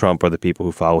with Trump or the people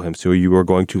who follow him. So you are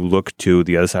going to look to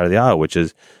the other side of the aisle, which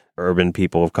is urban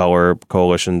people of color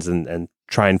coalitions, and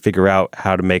try and figure out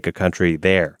how to make a country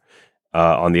there.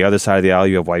 On the other side of the aisle,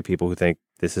 you have white people who think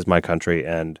this is my country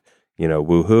and,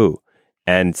 woohoo.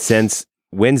 And since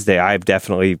Wednesday, I've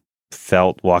definitely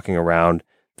felt walking around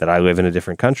that I live in a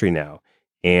different country now.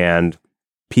 And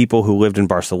people who lived in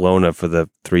Barcelona for the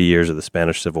 3 years of the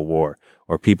Spanish Civil War,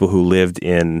 or people who lived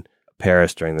in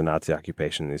Paris during the Nazi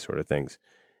occupation, these sort of things.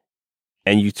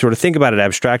 And you sort of think about it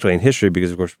abstractly in history because,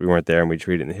 of course, we weren't there and we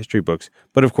read it in the history books.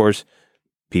 But, of course,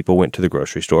 people went to the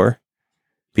grocery store.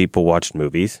 People watched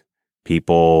movies.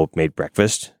 People made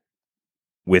breakfast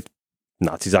with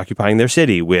Nazis occupying their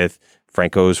city, with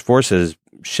Franco's forces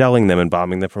shelling them and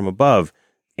bombing them from above.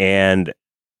 And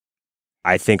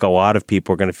I think a lot of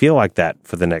people are going to feel like that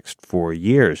for the next 4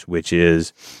 years, which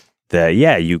is that,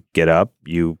 yeah, you get up,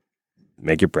 you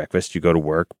make your breakfast, you go to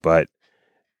work, but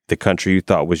the country you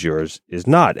thought was yours is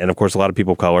not. And of course, a lot of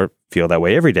people of color feel that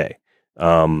way every day,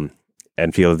 and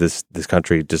feel this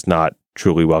country does not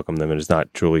truly welcome them and is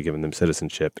not truly giving them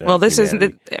citizenship. Well, this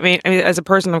isn't. I mean, as a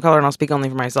person of color, and I'll speak only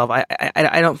for myself,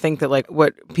 I don't think that like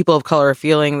what people of color are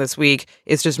feeling this week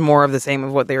is just more of the same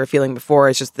of what they were feeling before.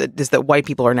 It's just that white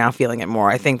people are now feeling it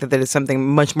more. I think that is something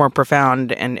much more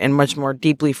profound and much more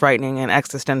deeply frightening and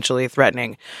existentially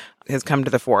threatening has come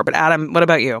to the fore. But Adam, what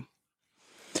about you?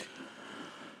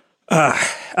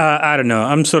 I don't know.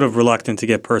 I'm sort of reluctant to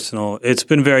get personal. It's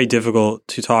been very difficult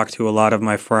to talk to a lot of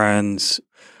my friends.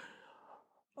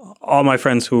 All my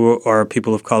friends who are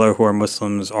people of color who are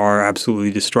Muslims are absolutely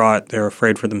distraught. They're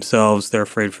afraid for themselves. They're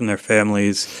afraid from their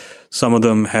families. Some of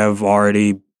them have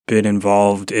already been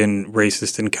involved in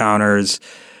racist encounters.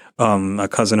 A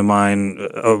cousin of mine,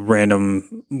 a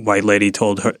random white lady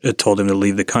told him to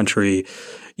leave the country.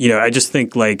 I just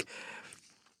think like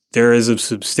there is a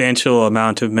substantial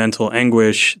amount of mental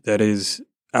anguish that is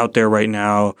out there right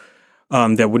now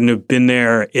that wouldn't have been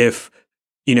there if,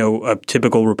 a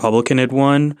typical Republican had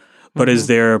won, but is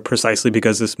there precisely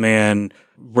because this man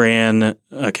ran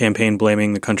a campaign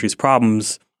blaming the country's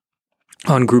problems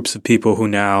on groups of people who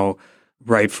now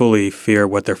rightfully fear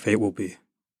what their fate will be.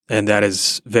 And that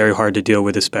is very hard to deal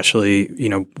with, especially,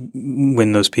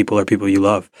 when those people are people you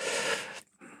love.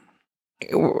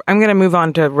 I'm going to move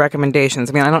on to recommendations.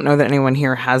 I mean, I don't know that anyone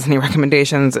here has any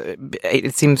recommendations.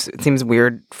 It seems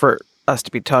weird for us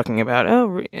to be talking about.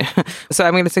 So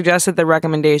I'm going to suggest that the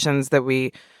recommendations that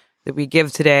we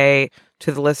give today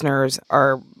to the listeners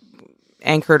are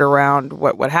anchored around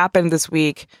what happened this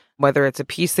week, whether it's a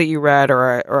piece that you read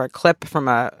or a clip from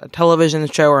a television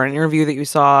show or an interview that you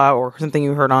saw or something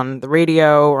you heard on the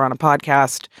radio or on a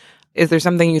podcast. Is there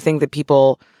something you think that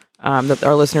people that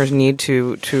our listeners need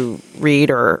to read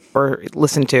or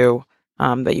listen to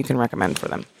that you can recommend for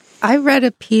them? I read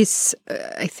a piece,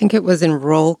 I think it was in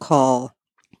Roll Call.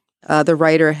 The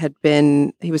writer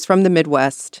he was from the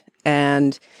Midwest,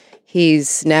 and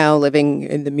he's now living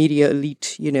in the media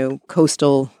elite,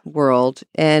 coastal world.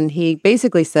 And he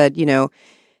basically said,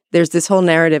 there's this whole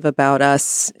narrative about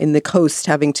us in the coast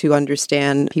having to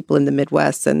understand people in the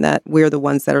Midwest and that we're the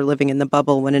ones that are living in the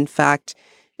bubble, when in fact,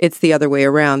 it's the other way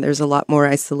around. There's a lot more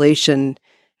isolation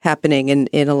happening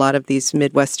in a lot of these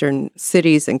Midwestern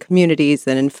cities and communities.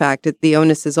 And in fact, the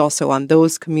onus is also on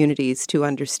those communities to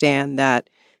understand that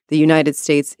the United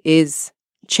States is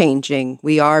changing.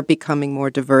 We are becoming more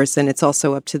diverse, and it's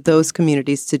also up to those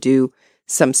communities to do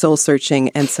some soul searching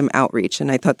and some outreach.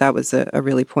 And I thought that was a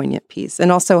really poignant piece.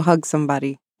 And also hug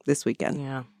somebody this weekend.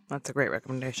 Yeah, that's a great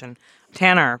recommendation.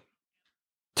 Tanner.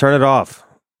 Turn it off.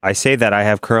 I say that I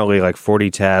have currently like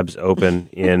 40 tabs open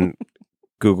in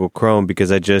Google Chrome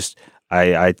because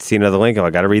I see another link. I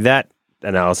got to read that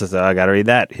analysis. I got to read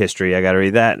that history. I got to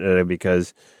read that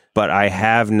but I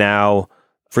have now.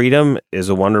 Freedom is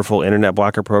a wonderful internet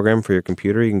blocker program for your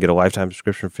computer. You can get a lifetime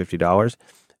subscription for $50.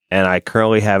 And I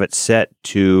currently have it set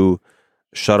to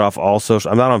shut off all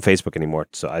social. I'm not on Facebook anymore,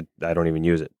 so I don't even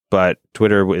use it. But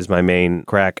Twitter is my main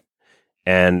crack.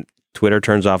 And Twitter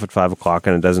turns off at 5 o'clock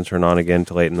and it doesn't turn on again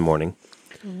until 8 in the morning.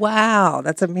 Wow,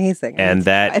 that's amazing. And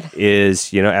that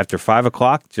is, after 5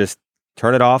 o'clock, just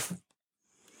turn it off,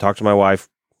 talk to my wife,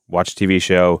 watch a TV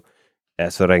show,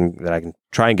 so that I can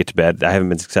try and get to bed. I haven't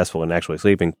been successful in actually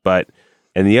sleeping.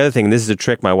 And the other thing, this is a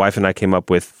trick my wife and I came up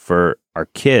with for our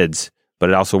kids, but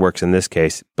it also works in this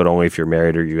case, but only if you're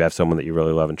married or you have someone that you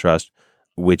really love and trust,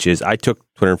 which is I took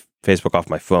Twitter and Facebook off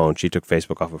my phone. She took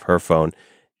Facebook off of her phone.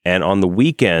 And on the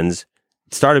weekends,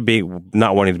 it started being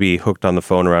not wanting to be hooked on the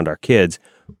phone around our kids,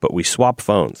 but we swap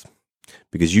phones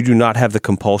because you do not have the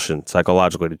compulsion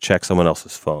psychologically to check someone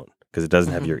else's phone because it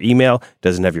doesn't have your email, it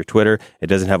doesn't have your Twitter, it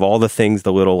doesn't have all the things,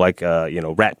 the little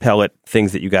rat pellet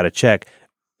things that you got to check.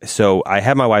 So I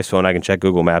have my wife's phone. I can check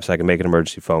Google Maps. I can make an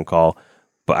emergency phone call,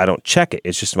 but I don't check it.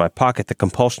 It's just in my pocket. The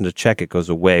compulsion to check it goes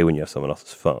away when you have someone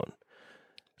else's phone.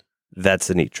 That's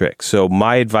a neat trick. So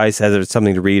my advice, as it's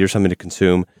something to read or something to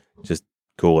consume, just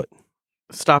cool it.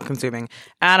 Stop consuming.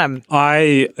 Adam.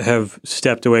 I have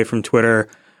stepped away from Twitter.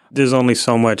 There's only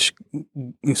so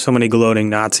many gloating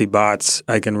Nazi bots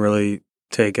I can really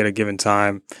take at a given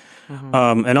time.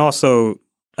 Mm-hmm. And also,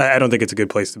 I don't think it's a good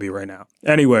place to be right now.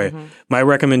 Anyway, my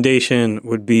recommendation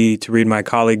would be to read my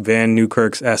colleague Van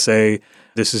Newkirk's essay,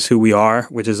 This Is Who We Are,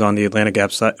 which is on the Atlantic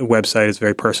website. It's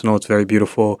very personal. It's very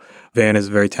beautiful. Van is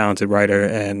a very talented writer,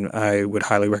 and I would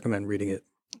highly recommend reading it.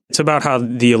 It's about how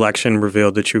the election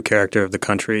revealed the true character of the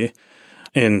country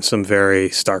in some very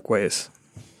stark ways.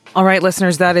 All right,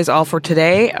 listeners, that is all for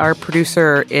today. Our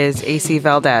producer is AC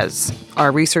Valdez.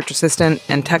 Our research assistant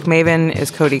and tech maven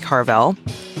is Cody Carvel.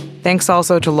 Thanks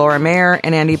also to Laura Mayer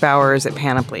and Andy Bowers at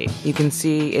Panoply. You can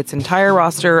see its entire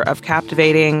roster of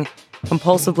captivating,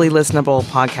 compulsively listenable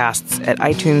podcasts at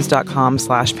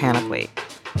itunes.com/panoply.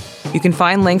 You can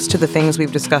find links to the things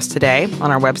we've discussed today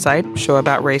on our website,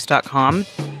 showaboutrace.com.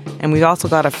 And we've also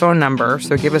got a phone number,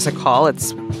 so give us a call.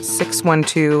 It's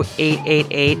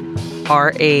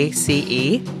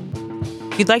 612-888-RACE.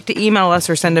 If you'd like to email us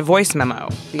or send a voice memo,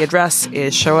 the address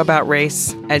is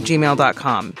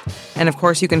showaboutrace@gmail.com. And of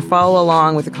course, you can follow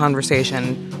along with the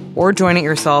conversation or join it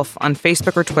yourself on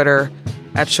Facebook or Twitter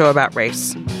at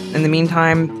showaboutrace. In the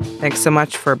meantime, thanks so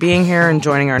much for being here and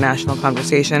joining our national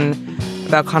conversation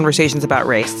about conversations about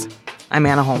race. I'm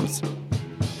Anna Holmes.